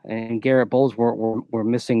and Garrett Bowles were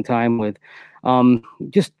missing time with.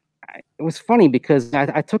 It was funny because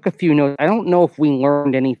I took a few notes. I don't know if we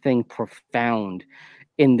learned anything profound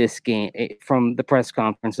in this game from the press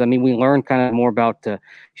conference. I mean, we learned kind of more about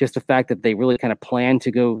just the fact that they really kind of planned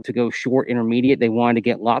to go short intermediate. They wanted to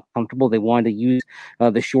get Locke comfortable. They wanted to use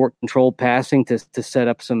the short controlled passing to set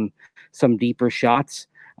up some deeper shots.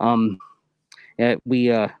 I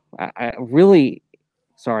really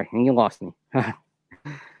sorry, and you lost me.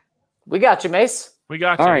 We got you, Mace. We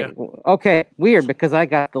got you. All right. Yeah. Okay. Weird because I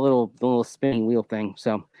got the little spinning wheel thing.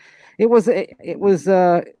 So it was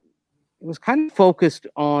was kind of focused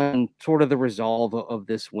on sort of the resolve of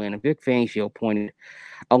this win. And Vic Fangio pointed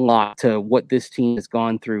a lot to what this team has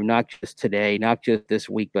gone through, not just today, not just this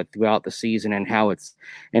week, but throughout the season, and how it's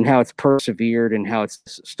persevered and how it's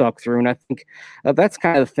stuck through. And I think that's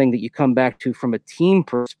kind of the thing that you come back to from a team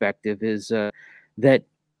perspective is that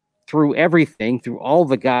through everything, through all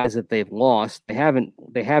the guys that they've lost, they haven't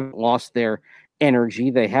lost their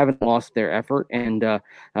energy, they haven't lost their effort, and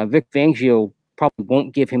Vic Fangio probably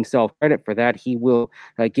won't give himself credit for that. He will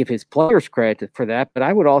give his players credit for that. But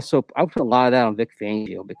I would put a lot of that on Vic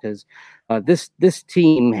Fangio because this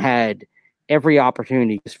team had every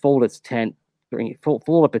opportunity to just fold its tent,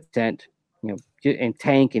 fold up its tent, and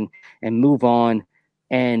tank and move on.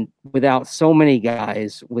 And without so many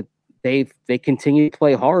guys, they continue to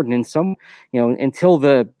play hard. And in some, until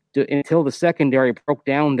the secondary broke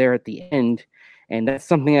down there at the end. And that's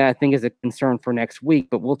something that I think is a concern for next week,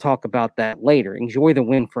 but we'll talk about that later. Enjoy the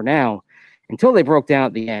win for now. Until they broke down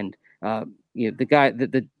at the end, I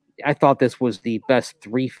thought this was the best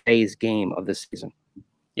three-phase game of the season.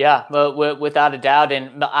 Yeah, without a doubt.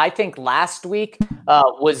 And I think last week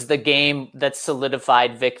was the game that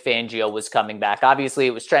solidified Vic Fangio was coming back. Obviously,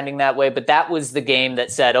 it was trending that way, but that was the game that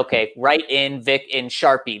said, okay, right in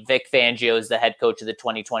Sharpie, Vic Fangio is the head coach of the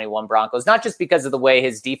 2021 Broncos, not just because of the way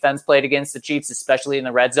his defense played against the Chiefs, especially in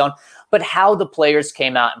the red zone, but how the players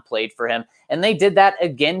came out and played for him. And they did that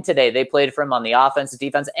again today. They played for him on the offense,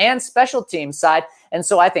 defense, and special teams side. And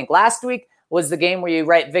so I think last week was the game where you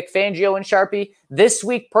write Vic Fangio and Sharpie. This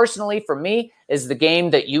week, personally, for me, is the game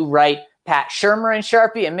that you write Pat Shurmur and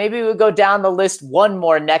Sharpie, and maybe we'll go down the list one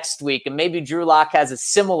more next week, and maybe Drew Lock has a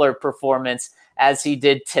similar performance as he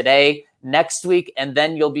did today next week, and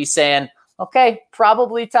then you'll be saying, okay,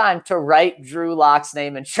 probably time to write Drew Lock's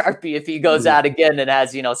name in Sharpie if he goes out again and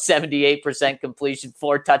has, 78% completion,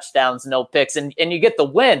 4 touchdowns, no picks, and you get the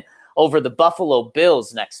win over the Buffalo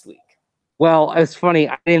Bills next week. Well, it's funny.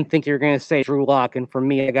 I didn't think you were going to say Drew Lock, and for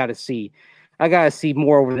me, I got to see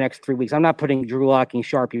more over the next 3 weeks. I'm not putting Drew Lock and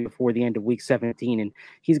Sharpie before the end of Week 17, and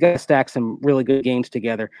he's got to stack some really good games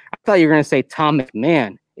together. I thought you were going to say Tom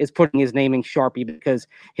McMahon is putting his name in Sharpie because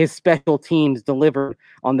his special teams delivered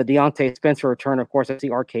on the Deontay Spencer return. Of course, I see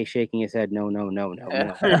RK shaking his head. No.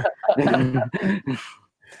 Yeah.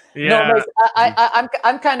 No,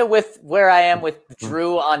 I'm kind of with where I am with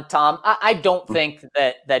Drew on Tom. I don't think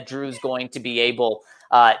that Drew's going to be able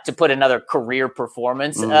to put another career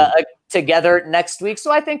performance together next week.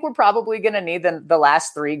 So I think we're probably going to need the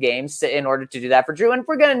last 3 games in order to do that for Drew. And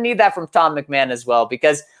we're going to need that from Tom McMahon as well,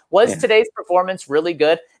 because today's performance really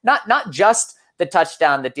good? Not just the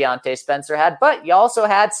touchdown that Deontay Spencer had, but you also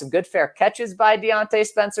had some good fair catches by Deontay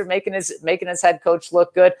Spencer, making his head coach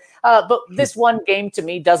look good. But this one game to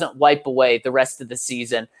me doesn't wipe away the rest of the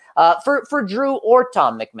season for Drew or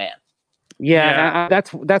Tom McMahon. Yeah.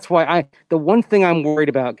 That's why the one thing I'm worried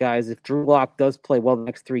about, guys, if Drew Lock does play well the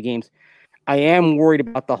next 3 games, I am worried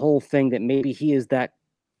about the whole thing that maybe he is that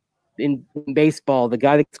in baseball, the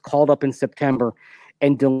guy that gets called up in September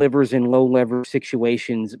and delivers in low leverage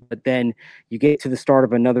situations, but then you get to the start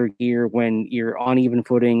of another year when you're on even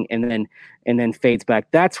footing and then fades back.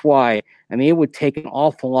 That's why, it would take an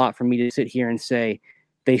awful lot for me to sit here and say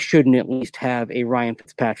they shouldn't at least have a Ryan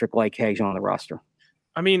Fitzpatrick-like Hedge on the roster.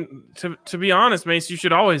 To be honest, Mace, you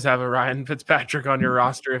should always have a Ryan Fitzpatrick on your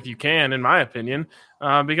roster if you can, in my opinion,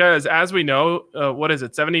 because as we know,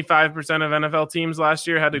 75% of NFL teams last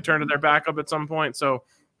year had to turn to their backup at some point. So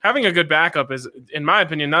having a good backup is, in my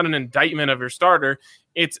opinion, not an indictment of your starter.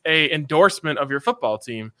 It's a endorsement of your football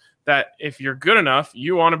team that if you're good enough,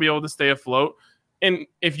 you want to be able to stay afloat. And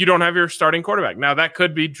if you don't have your starting quarterback, now that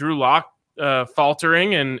could be Drew Lock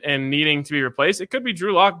faltering and needing to be replaced. It could be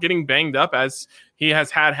Drew Lock getting banged up, as he has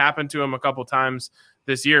had happen to him a couple times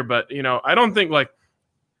this year. But, I don't think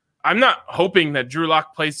I'm not hoping that Drew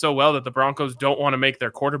Lock plays so well that the Broncos don't want to make their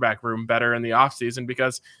quarterback room better in the offseason,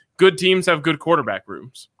 because good teams have good quarterback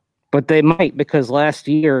rooms. But they might, because last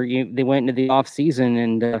year they went into the offseason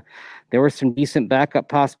and there were some decent backup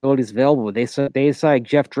possibilities available. They decided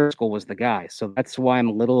Jeff Driscoll was the guy. So that's why I'm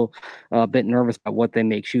a little bit nervous about what they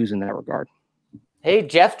make choose in that regard. Hey,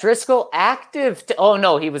 Jeff Driscoll active. Oh,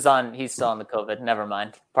 no, he's still on the COVID. Never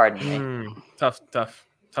mind. Pardon me. Tough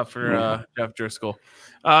for Jeff Driscoll.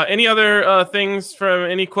 Any other things from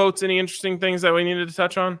any quotes, any interesting things that we needed to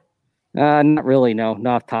touch on? Not really. No,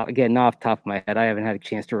 not off top of my head. I haven't had a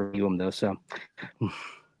chance to review them though. So,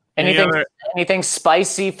 anything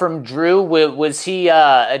spicy from Drew? Was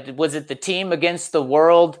it the team against the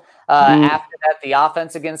world? After that, the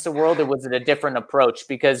offense against the world, or was it a different approach?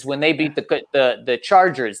 Because when they beat the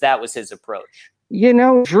Chargers, that was his approach.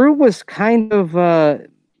 Drew was kind of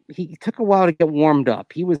he took a while to get warmed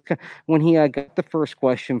up. He was when he got the first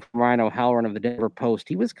question from Ryan O'Halloran of the Denver Post.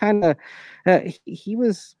 He was kind of a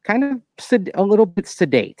little bit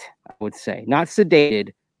sedate, I would say, not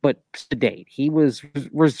sedated, but sedate. He was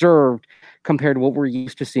reserved compared to what we're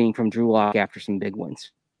used to seeing from Drew Lock after some big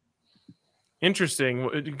wins. Interesting.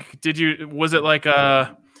 Was it like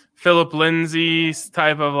a Philip Lindsay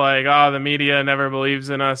type of like, the media never believes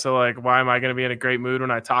in us, so like, why am I going to be in a great mood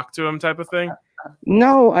when I talk to him type of thing?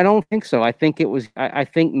 No, I don't think so. I think it was. I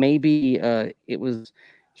think maybe it was.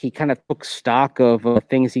 He kind of took stock of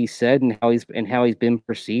things he said and how he's been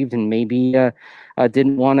perceived, and maybe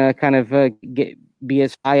didn't want to kind of be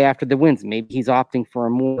as high after the wins. Maybe he's opting for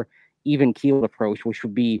a more even-keeled approach, which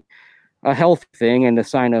would be a healthy thing and a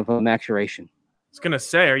sign of maturation. I was gonna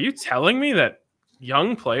say, are you telling me that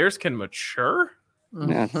young players can mature?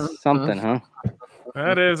 That's something, huh?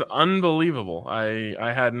 That is unbelievable. I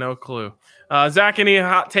had no clue. Zach, any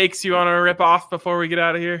hot takes you want to rip off before we get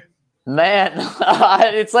out of here? Man,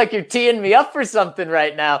 it's like you're teeing me up for something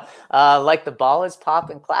right now. Like the Ball is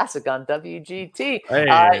Poppin' Classic on WGT.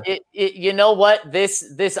 Hey. You know what?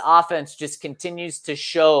 This offense just continues to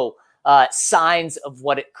show signs of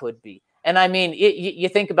what it could be. And I mean, you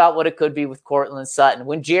think about what it could be with Courtland Sutton.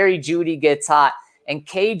 When Jerry Jeudy gets hot and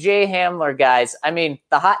KJ Hamler, guys, I mean,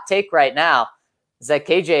 the hot take right now is that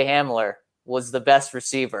KJ Hamler was the best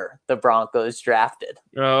receiver the Broncos drafted.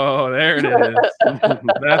 Oh, there it is.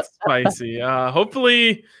 That's spicy.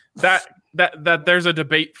 Hopefully that there's a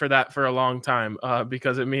debate for that for a long time,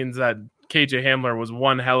 because it means that KJ Hamler was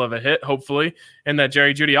one hell of a hit, hopefully, and that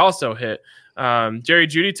Jerry Jeudy also hit. Jerry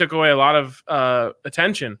Jeudy took away a lot of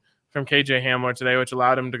attention from KJ Hamler today, which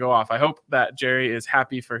allowed him to go off. I hope that Jerry is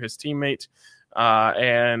happy for his teammate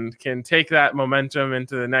and can take that momentum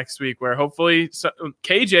into the next week, where hopefully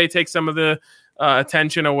KJ takes some of the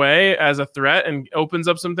attention away as a threat and opens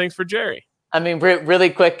up some things for Jerry. I mean, really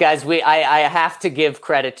quick, guys, I have to give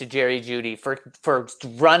credit to Jerry Jeudy for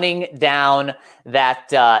running down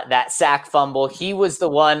that sack fumble. He was the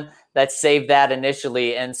one that saved that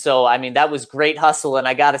initially. And so, I mean, that was great hustle. And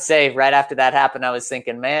I got to say, right after that happened, I was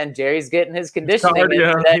thinking, man, Jerry's getting his conditioning.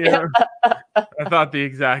 Yeah. I thought the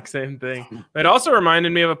exact same thing. It also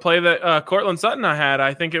reminded me of a play that Courtland Sutton had.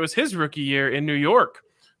 I think it was his rookie year in New York,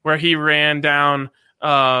 where he ran down,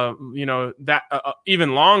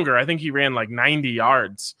 even longer. I think he ran like 90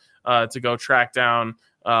 yards to go track down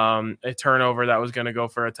a turnover that was going to go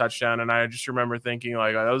for a touchdown. And I just remember thinking,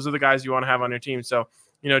 like, those are the guys you want to have on your team. So,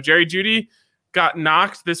 Jerry Jeudy got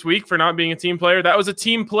knocked this week for not being a team player. That was a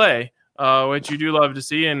team play, which you do love to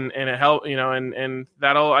see, and it helped, and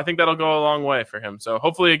I think that'll go a long way for him. So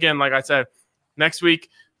hopefully, again, like I said, next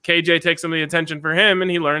week, KJ takes some of the attention for him,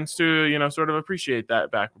 and he learns to, sort of appreciate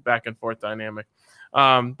that back and forth dynamic.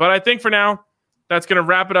 But I think for now, that's going to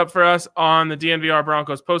wrap it up for us on the DNVR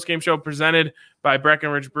Broncos postgame show presented by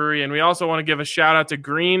Breckenridge Brewery. And we also want to give a shout out to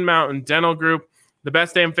Green Mountain Dental Group, the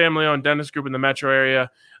best damn family-owned dentist group in the metro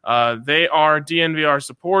area. They are DNVR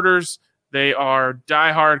supporters. They are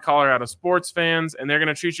diehard Colorado sports fans, and they're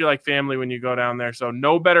going to treat you like family when you go down there. So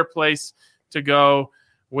no better place to go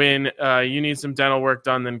when you need some dental work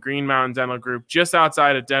done than Green Mountain Dental Group, just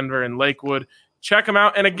outside of Denver and Lakewood. Check them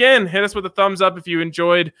out. And again, hit us with a thumbs up if you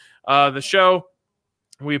enjoyed the show.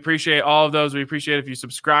 We appreciate all of those. We appreciate if you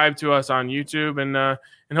subscribe to us on YouTube.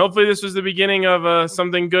 And hopefully this was the beginning of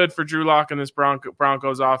something good for Drew Lock and this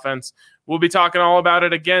Broncos offense. We'll be talking all about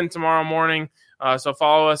it again tomorrow morning. So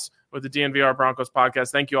follow us with the DNVR Broncos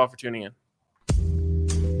podcast. Thank you all for tuning in.